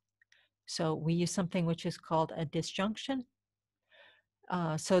options. So we use something which is called a disjunction.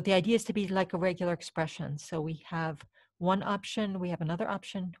 So the idea is to be like a regular expression. So we have one option, we have another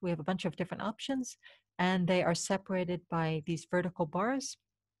option, we have a bunch of different options, and they are separated by these vertical bars.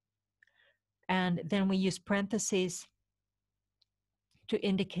 And then we use parentheses to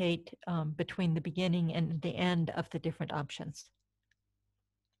indicate between the beginning and the end of the different options.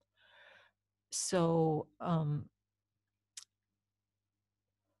 So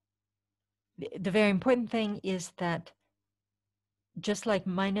the very important thing is that just like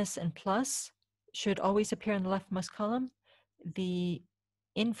minus and plus should always appear in the leftmost column, the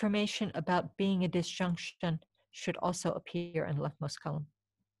information about being a disjunction should also appear in the leftmost column.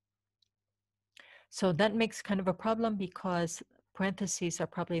 So that makes kind of a problem because parentheses are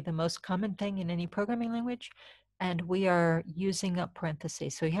probably the most common thing in any programming language, and we are using up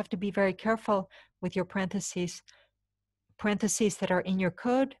parentheses. So you have to be very careful with your parentheses. Parentheses that are in your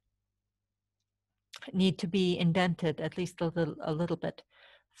code need to be indented at least a little bit.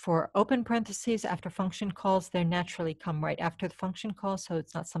 For open parentheses after function calls, they naturally come right after the function call, so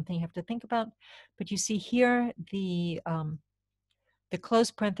it's not something you have to think about. But you see here, the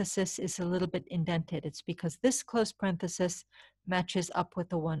closed parenthesis is a little bit indented. It's because this closed parenthesis matches up with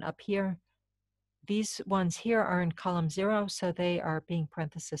the one up here. These ones here are in column 0, so they are being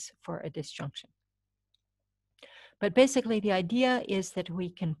parenthesis for a disjunction. But basically, the idea is that we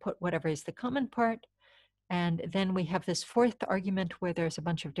can put whatever is the common part, and then we have this fourth argument where there's a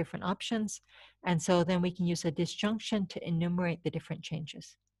bunch of different options. And so then we can use a disjunction to enumerate the different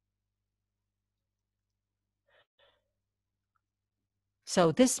changes.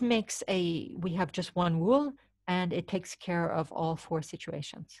 So this makes we have just one rule, and it takes care of all 4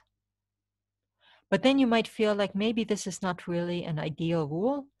 situations. But then you might feel like maybe this is not really an ideal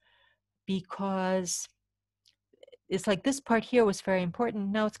rule because it's like this part here was very important.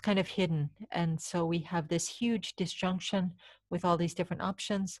 Now it's kind of hidden. And so we have this huge disjunction with all these different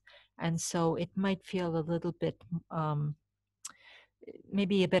options. And so it might feel a little bit,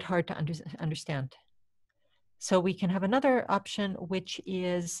 maybe a bit hard to understand. So we can have another option, which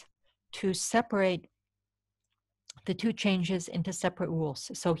is to separate the 2 changes into separate rules.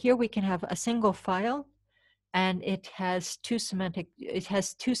 So here we can have a single file, and it has two semantic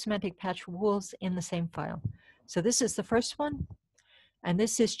patch rules in the same file. So this is the first one, and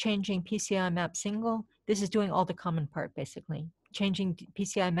this is changing PCI map single. This is doing all the common part, basically. Changing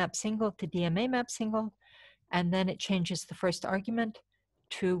PCI map single to DMA map single, and then it changes the first argument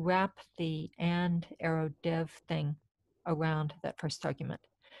to wrap the and arrow dev thing around that first argument.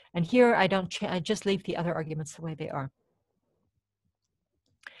 And here I just leave the other arguments the way they are.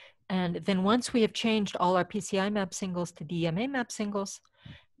 And then once we have changed all our PCI map singles to DMA map singles,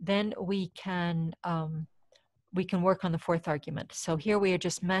 then we can work on the fourth argument. So here we are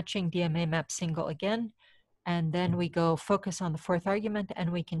just matching DMA map single again, and then we go focus on the fourth argument,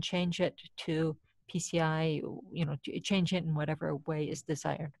 and we can change it to PCI, change it in whatever way is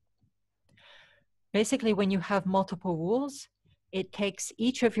desired. Basically, when you have multiple rules, it takes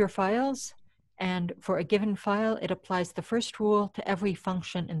each of your files, and for a given file, it applies the first rule to every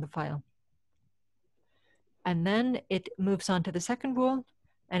function in the file. And then it moves on to the second rule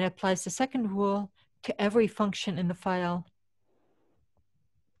and applies the second rule to every function in the file,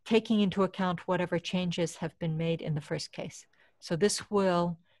 taking into account whatever changes have been made in the first case. So this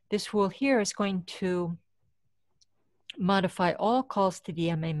rule here is going to modify all calls to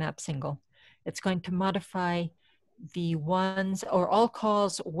DMA map single. It's going to modify the ones, or all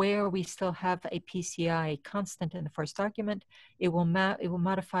calls where we still have a PCI constant in the first argument. It will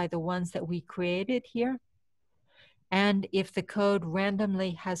modify the ones that we created here. And if the code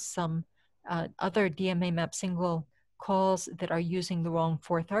randomly has some other DMA map single calls that are using the wrong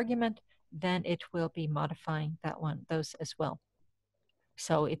fourth argument, then it will be modifying those as well.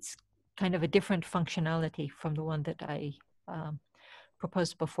 So it's kind of a different functionality from the one that I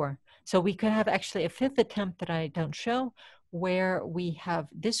proposed before. So we could have actually a fifth attempt that I don't show, where we have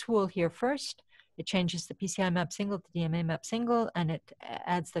this rule here first. It changes the PCI map single to DMA map single, and it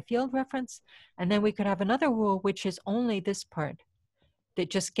adds the field reference. And then we could have another rule, which is only this part, that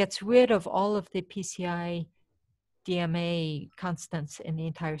just gets rid of all of the PCI DMA constants in the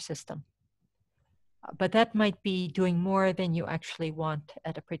entire system. But that might be doing more than you actually want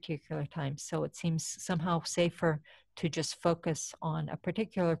at a particular time. So it seems somehow safer to just focus on a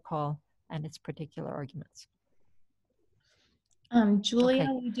particular call and its particular arguments. Julia,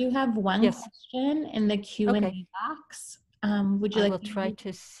 Okay. we do have one Yes. question in the Q&A Okay. box. Would you I like will to try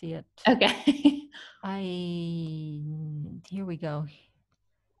to see it. Okay. Here we go.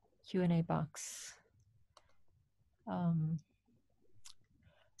 Q&A box.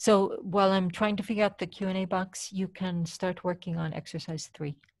 So while I'm trying to figure out the Q&A box, you can start working on exercise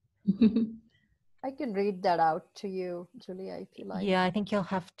 3. I can read that out to you, Julia, if you like. Yeah, I think you'll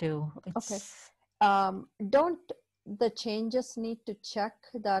have to. Okay. Don't the changes need to check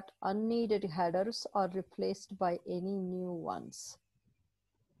that unneeded headers are replaced by any new ones?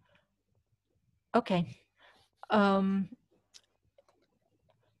 Okay.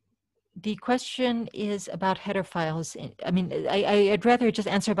 The question is about header files. I mean, I'd rather just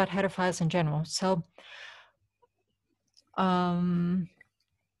answer about header files in general. So,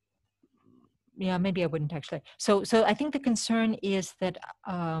 yeah, maybe I wouldn't actually. So I think the concern is that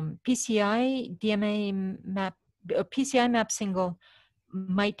PCI map single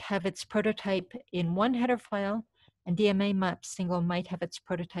might have its prototype in one header file, and DMA map single might have its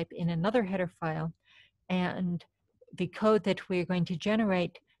prototype in another header file, and the code that we're going to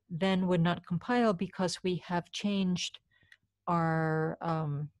generate then would not compile because we have changed our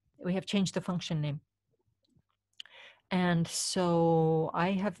the function name. And so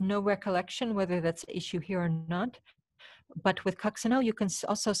I have no recollection whether that's an issue here or not. But with Coccinelle, you can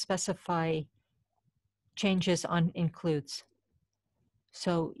also specify changes on includes.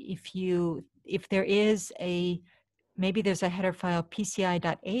 So if there is maybe there's a header file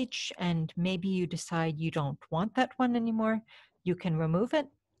pci.h, and maybe you decide you don't want that one anymore, you can remove it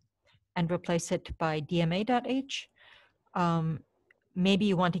and replace it by dma.h. Maybe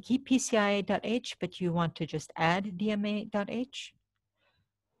you want to keep pci.h, but you want to just add dma.h.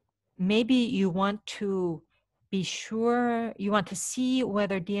 Maybe you want to be sure, you want to see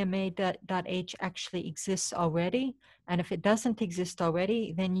whether dma.h actually exists already. And if it doesn't exist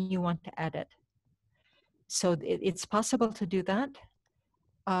already, then you want to add it. So it's possible to do that.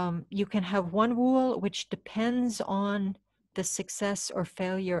 You can have one rule which depends on the success or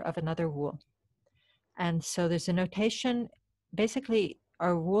failure of another rule. And so there's a notation. Basically,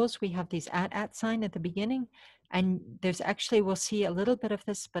 our rules, we have these @ sign at the beginning. And there's actually, we'll see a little bit of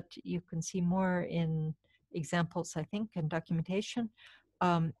this, but you can see more in examples, I think, and documentation.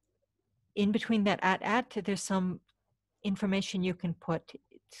 In between that @ there's some information you can put.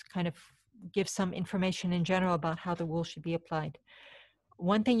 It's kind of gives some information in general about how the rule should be applied.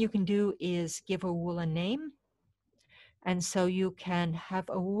 One thing you can do is give a rule a name. And so you can have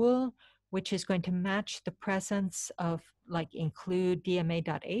a rule which is going to match the presence of, like, include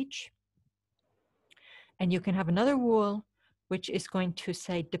dma.h. And you can have another rule which is going to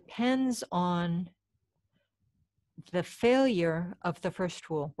say depends on the failure of the first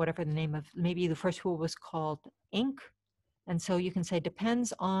rule, whatever the name of, maybe the first rule was called inc. And so you can say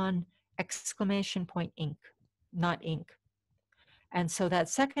depends on ! inc, not inc. And so that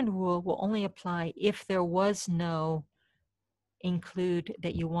second rule will only apply if there was no include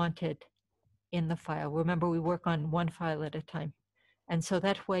that you wanted in the file. Remember, we work on one file at a time. And so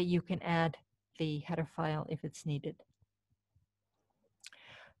that way you can add the header file if it's needed.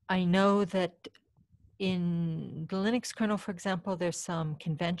 I know that in the Linux kernel, for example, there's some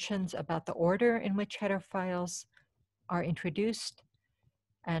conventions about the order in which header files are introduced,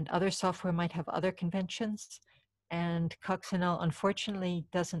 and other software might have other conventions. And Coccinelle, unfortunately,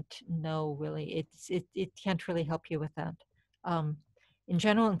 doesn't know really. It can't really help you with that. In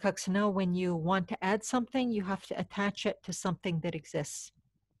general, in Coccinelle, when you want to add something, you have to attach it to something that exists.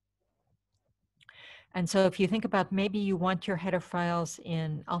 And so if you think about maybe you want your header files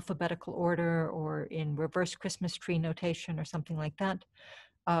in alphabetical order or in reverse Christmas tree notation or something like that,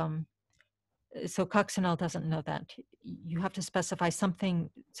 so Coccinelle doesn't know that. You have to specify something,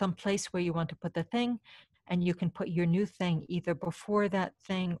 some place where you want to put the thing, and you can put your new thing either before that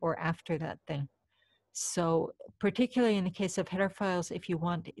thing or after that thing. So particularly in the case of header files, if you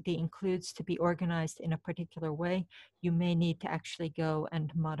want the includes to be organized in a particular way, you may need to actually go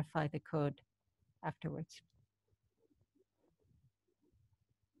and modify the code afterwards.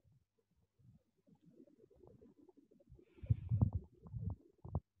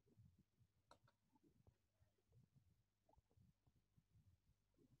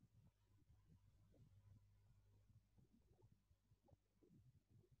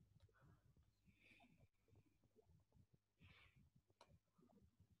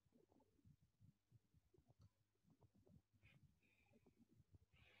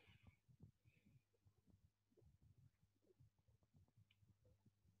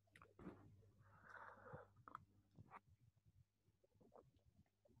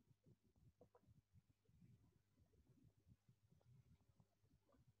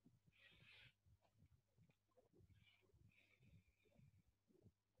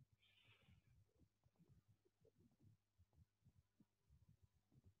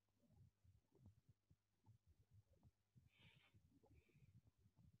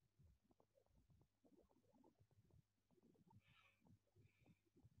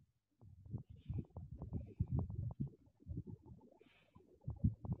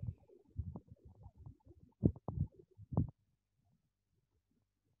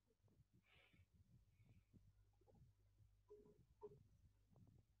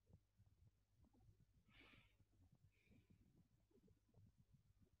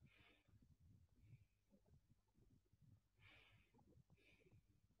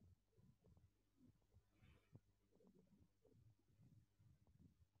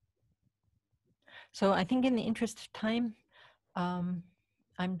 So I think in the interest of time, I'm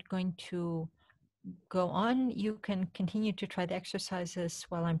going to go on. You can continue to try the exercises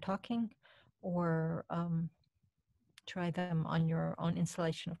while I'm talking, or try them on your own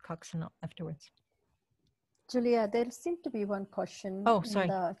installation of Coccinelle afterwards. Julia, there seemed to be one question Oh, in sorry.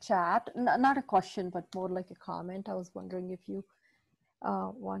 the chat. Not a question, but more like a comment. I was wondering if you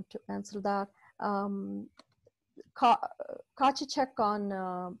want to answer that. Kachi check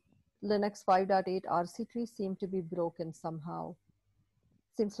on Linux 5.8 RC3 seem to be broken somehow.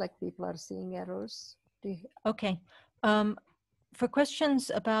 Seems like people are seeing errors. Okay. For questions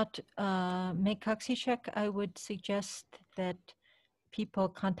about make Coxie check, I would suggest that people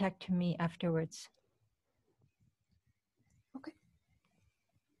contact me afterwards. Okay.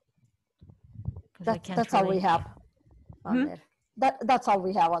 'Cause I can't That's all we really. have on there. That's all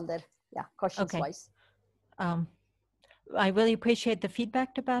we have on there. Yeah, questions Okay. wise. I really appreciate the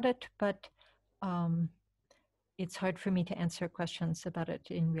feedback about it, but it's hard for me to answer questions about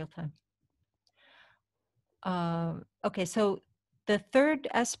it in real time. Okay, so the third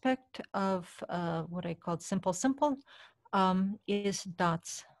aspect of what I called simple is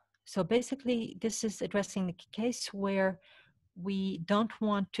dots. So basically, this is addressing the case where we don't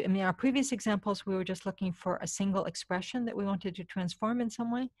want to, I mean, our previous examples, we were just looking for a single expression that we wanted to transform in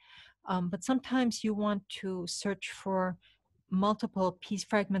some way. But sometimes you want to search for multiple piece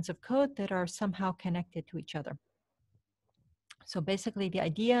fragments of code that are somehow connected to each other. So basically the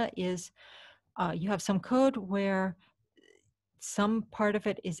idea is you have some code where some part of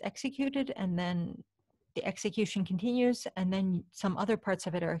it is executed and then the execution continues and then some other parts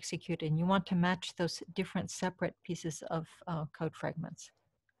of it are executed and you want to match those different separate pieces of code fragments.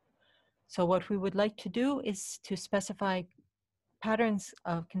 So what we would like to do is to specify patterns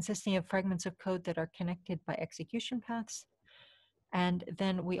consisting of fragments of code that are connected by execution paths. And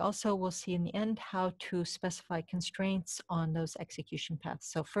then we also will see in the end how to specify constraints on those execution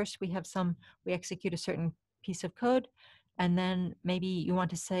paths. So first we execute a certain piece of code, and then maybe you want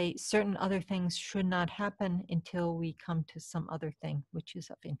to say certain other things should not happen until we come to some other thing which is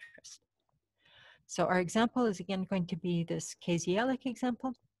of interest. So our example is again going to be this Coccinelle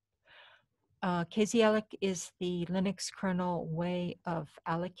example. Coccinelle is the Linux kernel way of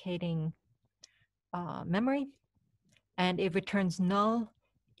allocating memory, and it returns null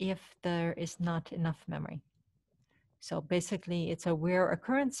if there is not enough memory. So basically it's a rare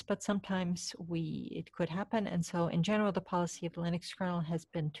occurrence, but sometimes it could happen. And so in general, the policy of the Linux kernel has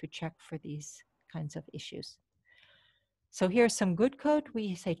been to check for these kinds of issues. So here's some good code.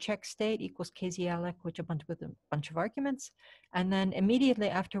 We say check state equals KZalec, with a bunch of arguments. And then immediately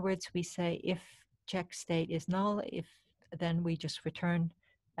afterwards, we say if check state is null, then we just return,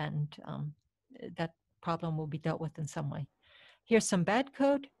 and that problem will be dealt with in some way. Here's some bad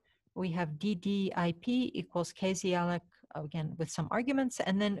code. We have ddip equals KZalec, again, with some arguments.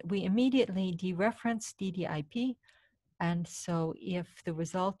 And then we immediately dereference ddip. And so if the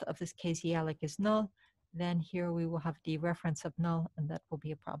result of this KZalec is null, then here we will have dereference of null, and that will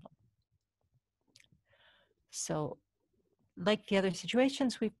be a problem. So like the other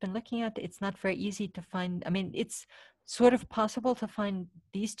situations we've been looking at, it's not very easy to find. I mean, it's sort of possible to find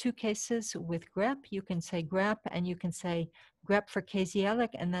these two cases with grep. You can say grep, and you can say grep for KZalec,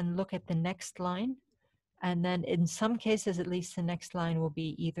 and then look at the next line. And then in some cases, at least, the next line will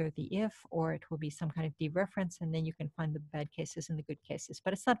be either the if, or it will be some kind of dereference, and then you can find the bad cases and the good cases.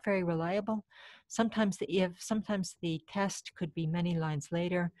 But it's not very reliable. Sometimes the if, sometimes the test could be many lines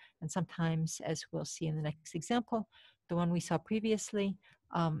later, and sometimes, as we'll see in the next example, the one we saw previously,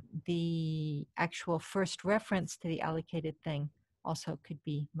 the actual first reference to the allocated thing also could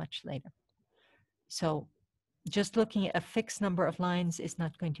be much later. So just looking at a fixed number of lines is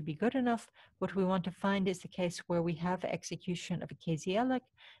not going to be good enough. What we want to find is the case where we have execution of a KZalec,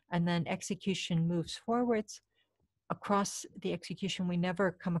 and then execution moves forwards. Across the execution, we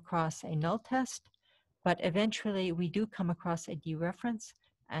never come across a null test, but eventually we do come across a dereference,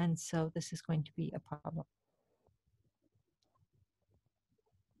 and so this is going to be a problem.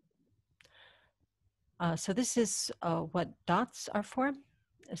 So this is what dots are for.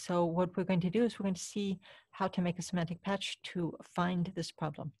 So what we're going to do is we're going to see how to make a semantic patch to find this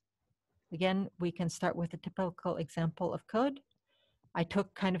problem. Again, we can start with a typical example of code. I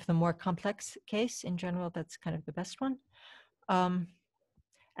took kind of the more complex case. In general, that's kind of the best one. And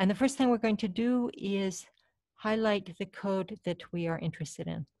the first thing we're going to do is highlight the code that we are interested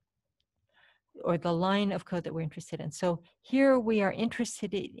in, or the line of code that we're interested in. So here we are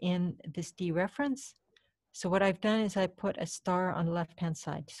interested in this dereference. So what I've done is I put a star on the left-hand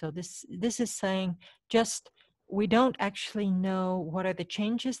side. So this is saying just, we don't actually know what are the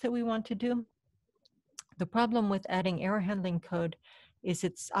changes that we want to do. The problem with adding error handling code is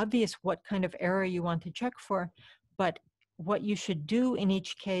it's obvious what kind of error you want to check for, but what you should do in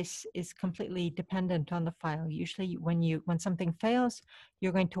each case is completely dependent on the file. Usually when something fails,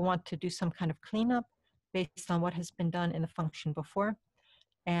 you're going to want to do some kind of cleanup based on what has been done in the function before.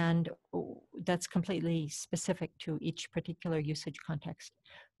 And that's completely specific to each particular usage context.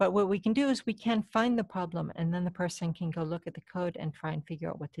 But what we can do is we can find the problem, and then the person can go look at the code and try and figure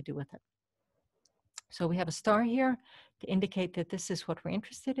out what to do with it. So we have a star here to indicate that this is what we're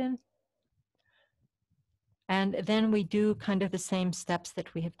interested in. And then we do kind of the same steps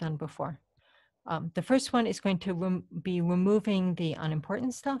that we have done before. The first one is going to be removing the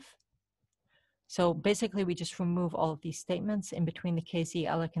unimportant stuff. So basically, we just remove all of these statements in between the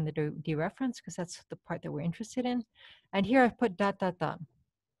KZalec and the dereference, because that's the part that we're interested in. And here I've put ...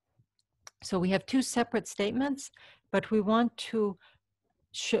 So we have two separate statements, but we want to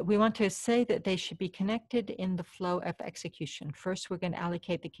say that they should be connected in the flow of execution. First, we're going to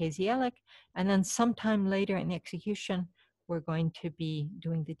allocate the KZalec, and then sometime later in the execution, we're going to be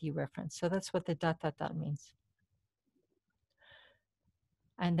doing the dereference. So that's what the ... means.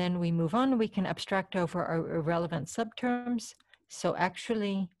 And then we move on, we can abstract over our irrelevant subterms. So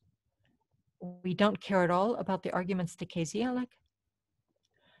actually, we don't care at all about the arguments to KZalec.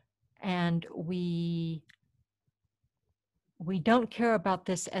 And we don't care about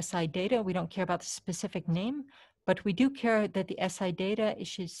this SI data. We don't care about the specific name, but we do care that the SI data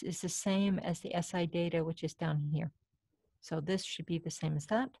is the same as the SI data, which is down here. So this should be the same as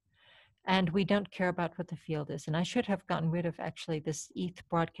that. And we don't care about what the field is. And I should have gotten rid of actually this ETH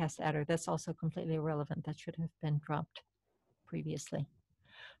broadcast adder. That's also completely irrelevant. That should have been dropped previously.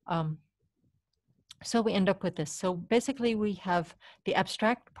 So we end up with this. So basically we have the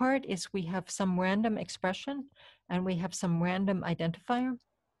abstract part is we have some random expression and we have some random identifier.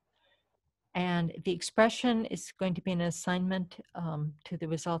 And the expression is going to be an assignment to the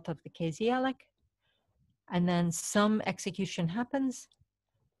result of the KZalec. And then some execution happens.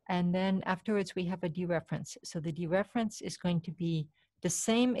 And then afterwards, we have a dereference. So the dereference is going to be the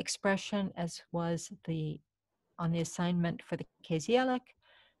same expression as was on the assignment for the KZalec.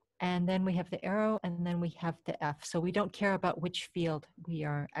 And then we have the arrow, and then we have the F. So we don't care about which field we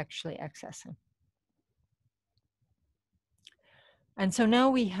are actually accessing. And so now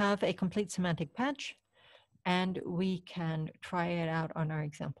we have a complete semantic patch, and we can try it out on our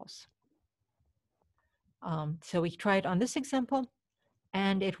examples. So we try it on this example,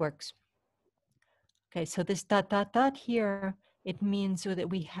 and it works. Okay, so this dot, dot, dot here, it means that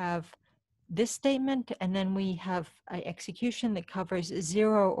we have this statement, and then we have an execution that covers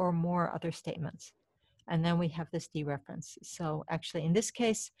 0 or more other statements. And then we have this dereference. So actually, in this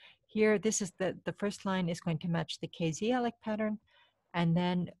case, here, this is the first line is going to match the KZ-ALEC pattern. And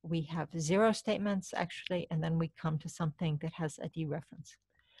then we have 0 statements, actually, and then we come to something that has a dereference.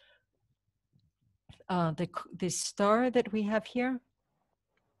 The star that we have here,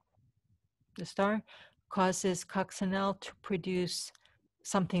 the star, causes Coccinelle to produce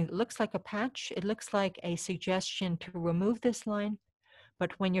something that looks like a patch. It looks like a suggestion to remove this line,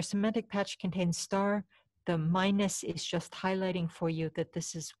 but when your semantic patch contains star, the minus is just highlighting for you that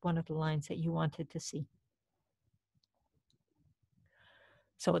this is one of the lines that you wanted to see.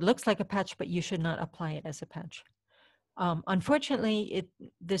 So it looks like a patch, but you should not apply it as a patch. Unfortunately,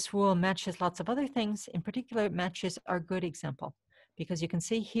 this rule matches lots of other things. In particular, it matches our good example, because you can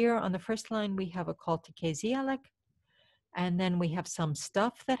see here on the first line, we have a call to KZ-ALEC, and then we have some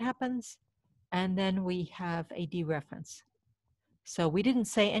stuff that happens, and then we have a dereference. So we didn't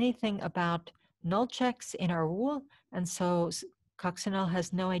say anything about null checks in our rule, and so Coccinelle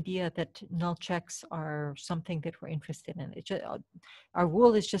has no idea that null checks are something that we're interested in. Our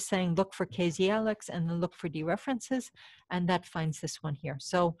rule is just saying look for KZ-ALECs and then look for dereferences, and that finds this one here.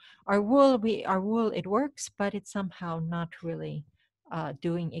 So our rule, it works, but it's somehow not really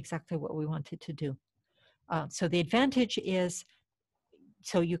doing exactly what we wanted to do. So the advantage is,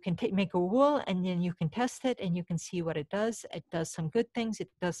 so you can make a rule and then you can test it and you can see what it does. It does some good things, it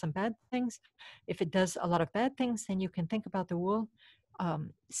does some bad things. If it does a lot of bad things, then you can think about the rule.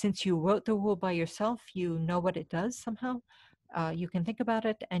 Since you wrote the rule by yourself, you know what it does somehow. You can think about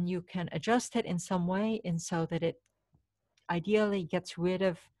it and you can adjust it in some way, and so that it ideally gets rid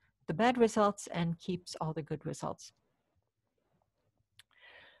of the bad results and keeps all the good results.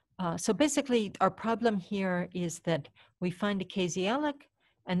 So basically, our problem here is that we find a KZ-ALEC,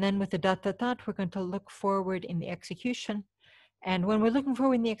 and then with the dot, dot, dot, we're going to look forward in the execution. And when we're looking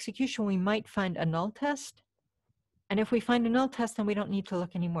forward in the execution, we might find a null test. And if we find a null test, then we don't need to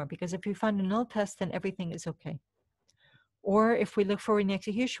look anymore, because if we find a null test, then everything is okay. Or if we look forward in the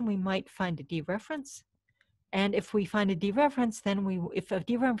execution, we might find a dereference. And if we find a dereference, then if a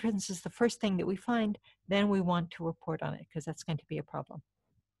dereference is the first thing that we find, then we want to report on it, because that's going to be a problem.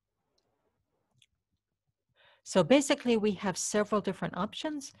 So basically, we have several different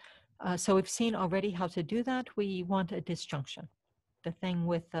options. So we've seen already how to do that. We want a disjunction, the thing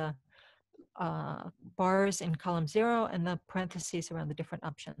with the bars in column 0 and the parentheses around the different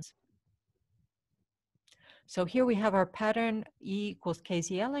options. So here we have our pattern E equals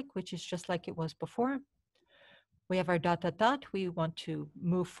KZ-ALEC, which is just like it was before. We have our dot, dot, dot. We want to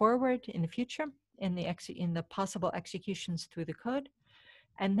move forward in the future in the possible executions through the code.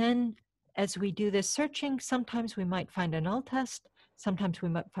 And then as we do this searching, sometimes we might find a null test, sometimes we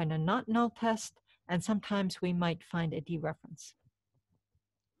might find a not null test, and sometimes we might find a dereference.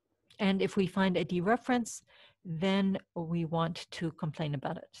 And if we find a dereference, then we want to complain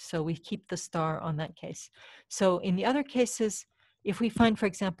about it. So we keep the star on that case. So in the other cases, if we find, for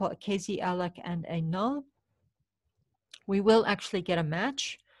example, a KZ-ALEC and a null, we will actually get a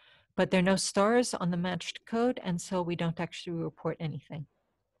match, but there are no stars on the matched code, and so we don't actually report anything.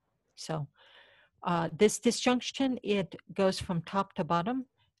 So this disjunction, it goes from top to bottom.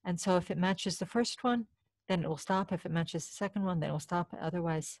 And so if it matches the first one, then it will stop. If it matches the second one, then it will stop.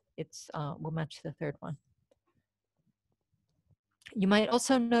 Otherwise, will match the third one. You might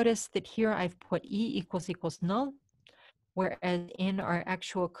also notice that here I've put E equals null, whereas in our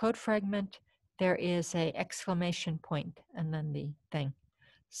actual code fragment, there is a exclamation point and then the thing.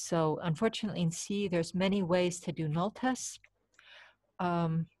 So unfortunately in C, there's many ways to do null tests.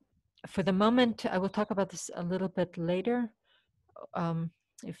 For the moment, I will talk about this a little bit later,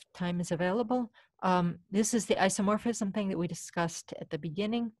 if time is available. This is the isomorphism thing that we discussed at the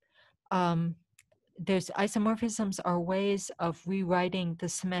beginning. There's isomorphisms are ways of rewriting the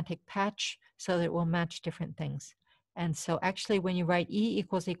semantic patch so that it will match different things. And so actually when you write E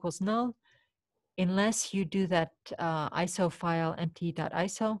equals null, unless you do that iso file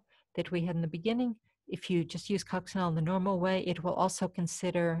empty.iso that we had in the beginning, if you just use Coccinelle in the normal way, it will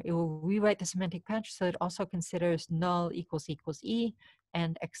rewrite the semantic patch so it also considers null equals E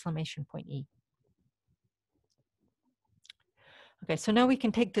and exclamation point E. Okay, so now we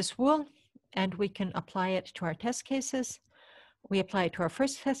can take this rule and we can apply it to our test cases. We apply it to our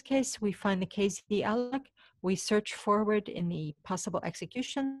first test case. We find the KZ-ALEC. We search forward in the possible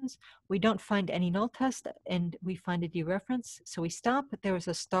executions. We don't find any null test, and we find a dereference. So we stop. There is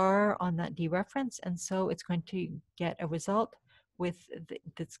a star on that dereference, and so it's going to get a result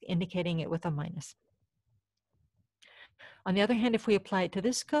that's indicating it with a minus. On the other hand, if we apply it to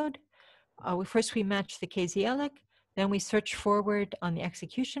this code, first we match the KZ-ELEC, then we search forward on the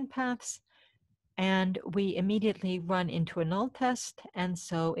execution paths, and we immediately run into a null test, and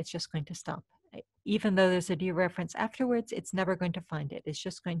so it's just going to stop. Even though there's a dereference afterwards, it's never going to find it. It's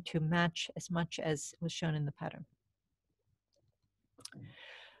just going to match as much as was shown in the pattern.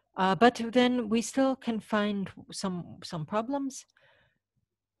 But then we still can find some problems.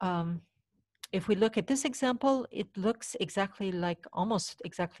 If we look at this example, it looks exactly like, almost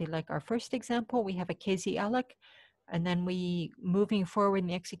exactly like our first example. We have a KZ-ELEC, and then moving forward in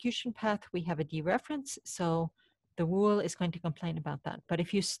the execution path, we have a dereference. So the rule is going to complain about that. But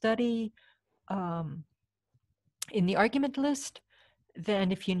if you study in the argument list,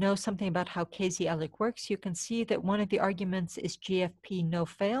 then if you know something about how KZ-ELEC works, you can see that one of the arguments is GFP no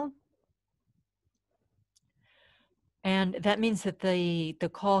fail. And that means that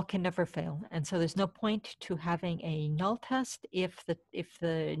the call can never fail. And so there's no point to having a null test if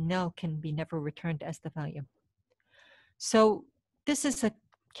the null can be never returned as the value. So this is a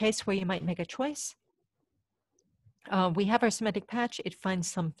case where you might make a choice. We have our semantic patch. It finds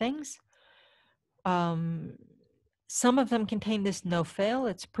some things. Some of them contain this no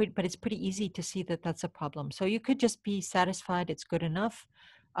fail. But it's pretty easy to see that that's a problem. So you could just be satisfied it's good enough.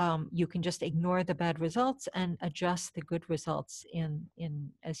 You can just ignore the bad results and adjust the good results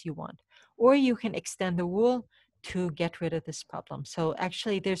in as you want. Or you can extend the rule to get rid of this problem. So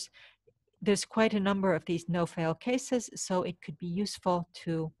actually there's quite a number of these no fail cases, so it could be useful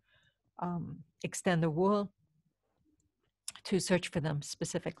to extend the rule to search for them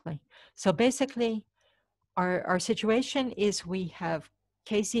specifically. So basically, our situation is we have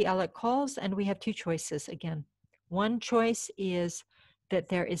KZ-ELEC calls, and we have two choices again. One choice is that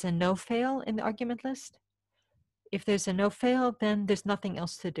there is a no fail in the argument list. If there's a no fail, then there's nothing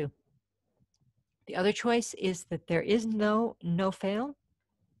else to do. The other choice is that there is no fail.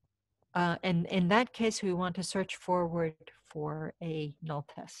 And in that case, we want to search forward for a null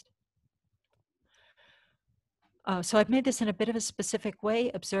test. So I've made this in a bit of a specific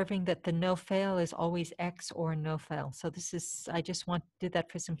way, observing that the no fail is always X or no fail. So this is, I just did that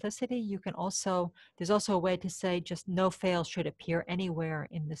for simplicity. You can also, there's also a way to say just no fail should appear anywhere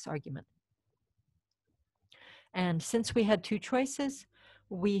in this argument. And since we had two choices,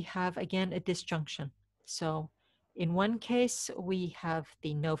 we have again a disjunction. So in one case, we have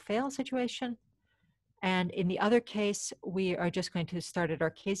the no fail situation. And in the other case, we are just going to start at our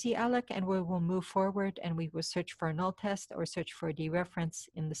KZ-ELEC, and we will move forward and we will search for a null test or search for a dereference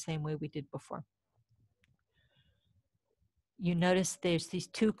in the same way we did before. You notice there's these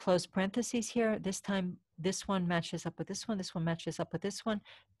two closed parentheses here. This time, this one matches up with this one matches up with this one.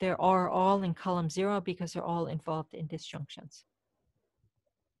 They are all in column 0 because they're all involved in disjunctions.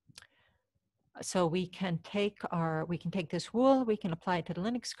 So we can take this rule, we can apply it to the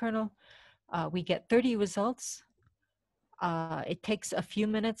Linux kernel. We get 30 results. It takes a few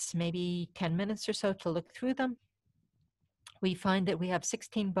minutes, maybe 10 minutes or so to look through them. We find that we have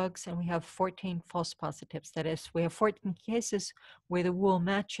 16 bugs and we have 14 false positives. That is, we have 14 cases where the rule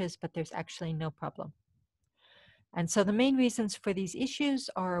matches, but there's actually no problem. And so the main reasons for these issues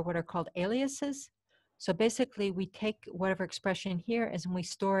are what are called aliases. So basically, we take whatever expression here and we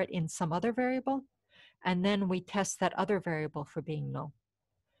store it in some other variable, and then we test that other variable for being null.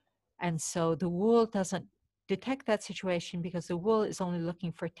 And so the rule doesn't detect that situation because the rule is only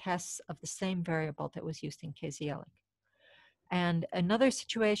looking for tests of the same variable that was used in KZ-ELEC. And another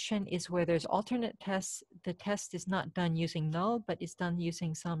situation is where there's alternate tests. The test is not done using null, but is done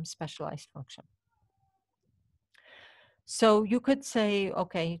using some specialized function. So you could say,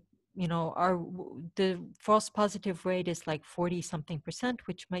 okay, you know, the false positive rate is like 40-something%,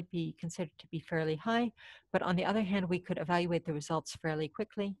 which might be considered to be fairly high. But on the other hand, we could evaluate the results fairly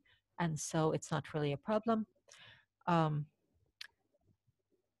quickly. And so it's not really a problem.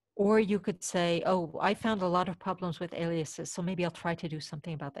 Or you could say, oh, I found a lot of problems with aliases, so maybe I'll try to do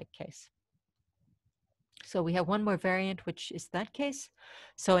something about that case. So we have one more variant, which is that case.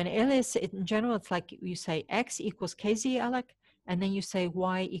 So in alias, in general, it's like you say X equals KZ-ELEC, and then you say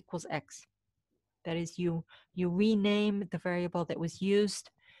Y equals X. That is, you rename the variable that was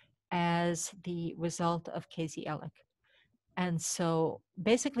used as the result of KZ-ELEC. And so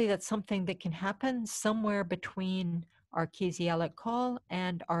basically that's something that can happen somewhere between our KZ-ELEC call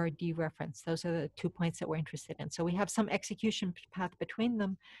and our dereference. Those are the 2 points that we're interested in. So we have some execution path between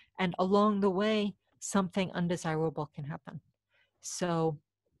them, and along the way, something undesirable can happen. So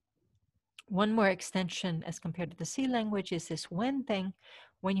one more extension as compared to the C language is this when thing.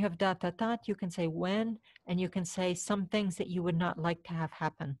 When you have ... you can say when, and you can say some things that you would not like to have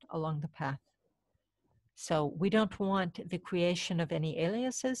happen along the path. So we don't want the creation of any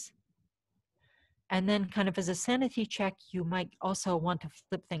aliases. And then kind of as a sanity check, you might also want to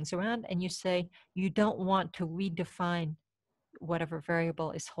flip things around and you say, you don't want to redefine whatever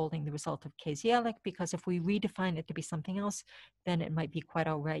variable is holding the result of KZLic, because if we redefine it to be something else, then it might be quite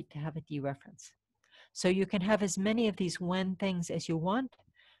all right to have a dereference. So you can have as many of these when things as you want.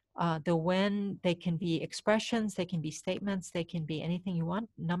 The when, they can be expressions, they can be statements, they can be anything you want,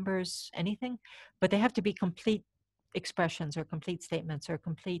 numbers, anything, but they have to be complete expressions or complete statements or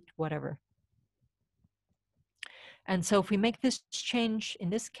complete whatever. And so if we make this change, in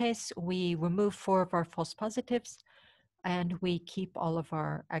this case, we remove 4 of our false positives and we keep all of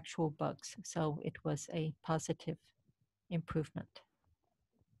our actual bugs. So it was a positive improvement.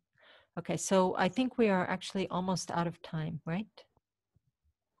 Okay, so I think we are actually almost out of time, right?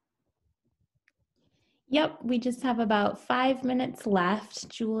 Yep, we just have about 5 minutes left,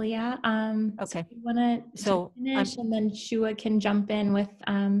 Julia. So Okay, you want to so finish and then Shua can jump in with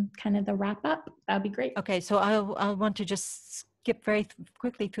kind of the wrap up? That'd be great. okay, so I'll want to just skip very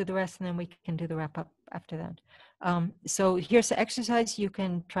quickly through the rest and then we can do the wrap up after that. So here's the exercise. You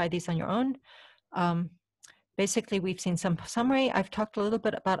can try these on your own. Basically, we've seen some summary. I've talked a little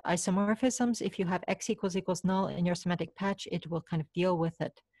bit about isomorphisms. If you have x equals null in your semantic patch, it will kind of deal with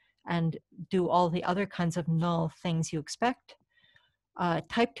it and do all the other kinds of null things you expect.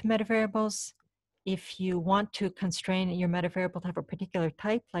 Typed metavariables, if you want to constrain your metavariable to have a particular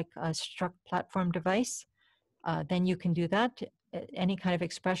type, like a struct platform device, then you can do that. Any kind of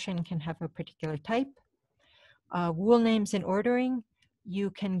expression can have a particular type. Rule names and ordering,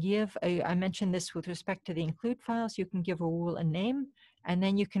 you can give, I mentioned this with respect to the include files, you can give a rule a name, and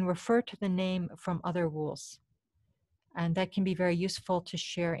then you can refer to the name from other rules. And that can be very useful to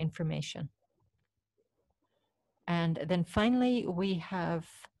share information. And then finally, we have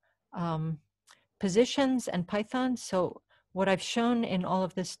positions and Python. So what I've shown in all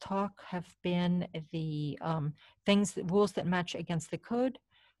of this talk have been the rules that match against the code.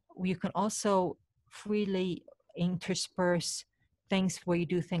 You can also freely intersperse things where you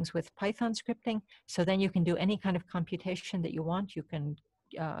do things with Python scripting. So then you can do any kind of computation that you want. You can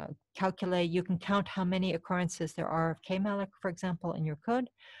calculate, you can count how many occurrences there are of kmalloc, for example, in your code.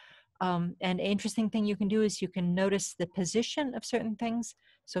 And an interesting thing you can do is you can notice the position of certain things.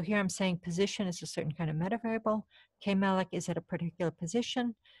 So here I'm saying position is a certain kind of metavariable. Kmalloc is at a particular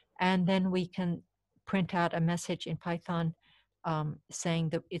position. And then we can print out a message in Python saying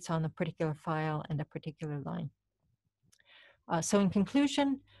that it's on a particular file and a particular line. So in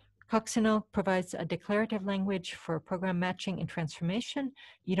conclusion, Coccinelle provides a declarative language for program matching and transformation.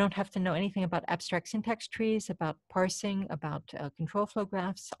 You don't have to know anything about abstract syntax trees, about parsing, about control flow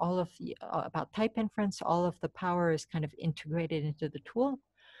graphs, all of the, about type inference. All of the power is kind of integrated into the tool.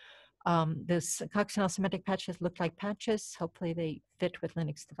 This Coccinelle semantic patches look like patches. Hopefully they fit with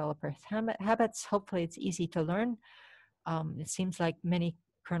Linux developer habits. Hopefully it's easy to learn. It seems like many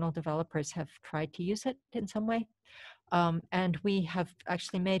kernel developers have tried to use it in some way. And we have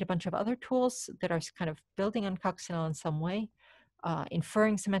actually made a bunch of other tools that are kind of building on Coccinelle in some way,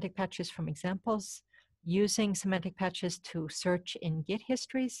 inferring semantic patches from examples, using semantic patches to search in Git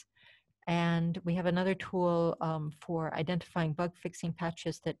histories. And we have another tool for identifying bug fixing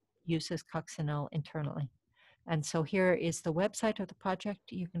patches that uses Coccinelle internally. And so here is the website of the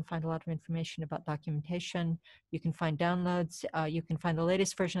project. You can find a lot of information about documentation. You can find downloads. You can find the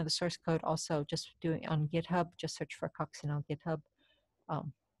latest version of the source code also just doing on GitHub. Just search for Coccinelle GitHub.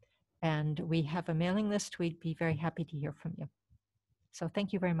 And we have a mailing list. We'd be very happy to hear from you. So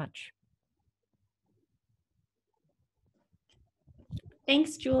thank you very much.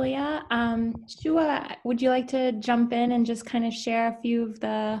 Thanks, Julia. Shua, would you like to jump in and just kind of share a few of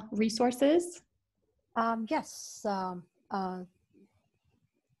the resources? Yes. So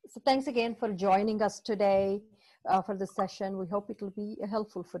thanks again for joining us today for this session. We hope it will be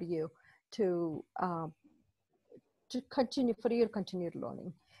helpful for you to continue for your continued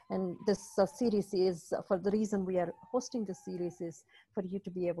learning. And this series is, for the reason we are hosting this series is for you to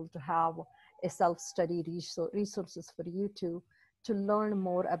be able to have a self-study resources for you to learn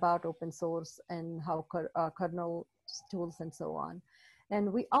more about open source and how kernel tools and so on.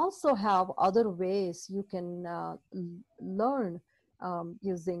 And we also have other ways you can learn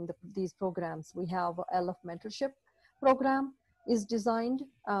using these programs. We have LF Mentorship program is designed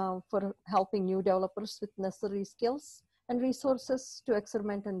for helping new developers with necessary skills and resources to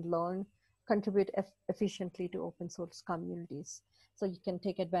experiment and learn, contribute efficiently to open source communities. So you can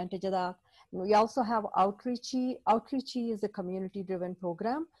take advantage of that. And we also have Outreachy. Outreachy is a community-driven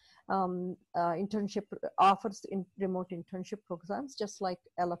program. Internship offers remote internship programs, just like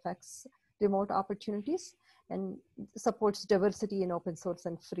LFX remote opportunities and supports diversity in open source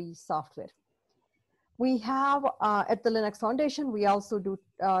and free software. We have at the Linux Foundation, we also do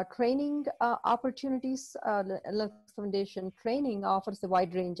training opportunities. Linux Foundation training offers a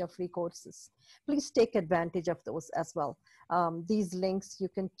wide range of free courses. Please take advantage of those as well. These links, you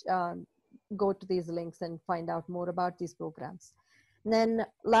can go to these links and find out more about these programs. And then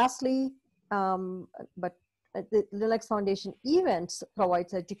lastly, the Linux Foundation events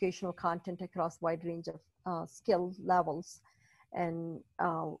provides educational content across wide range of skill levels, and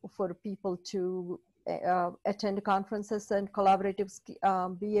for people to attend conferences and collaboratives,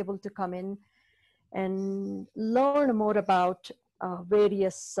 be able to come in and learn more about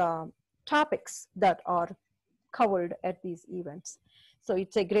various topics that are covered at these events. So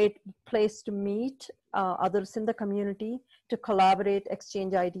it's a great place to meet others in the community, to collaborate,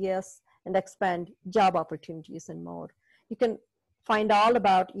 exchange ideas, and expand job opportunities and more. You can find all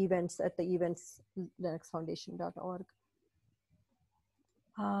about events at the events linuxfoundation.org.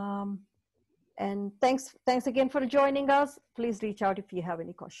 And thanks again for joining us. Please reach out if you have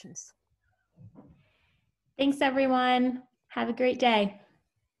any questions. Thanks, everyone. Have a great day.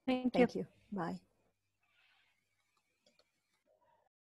 Thank you. Thank you. Bye.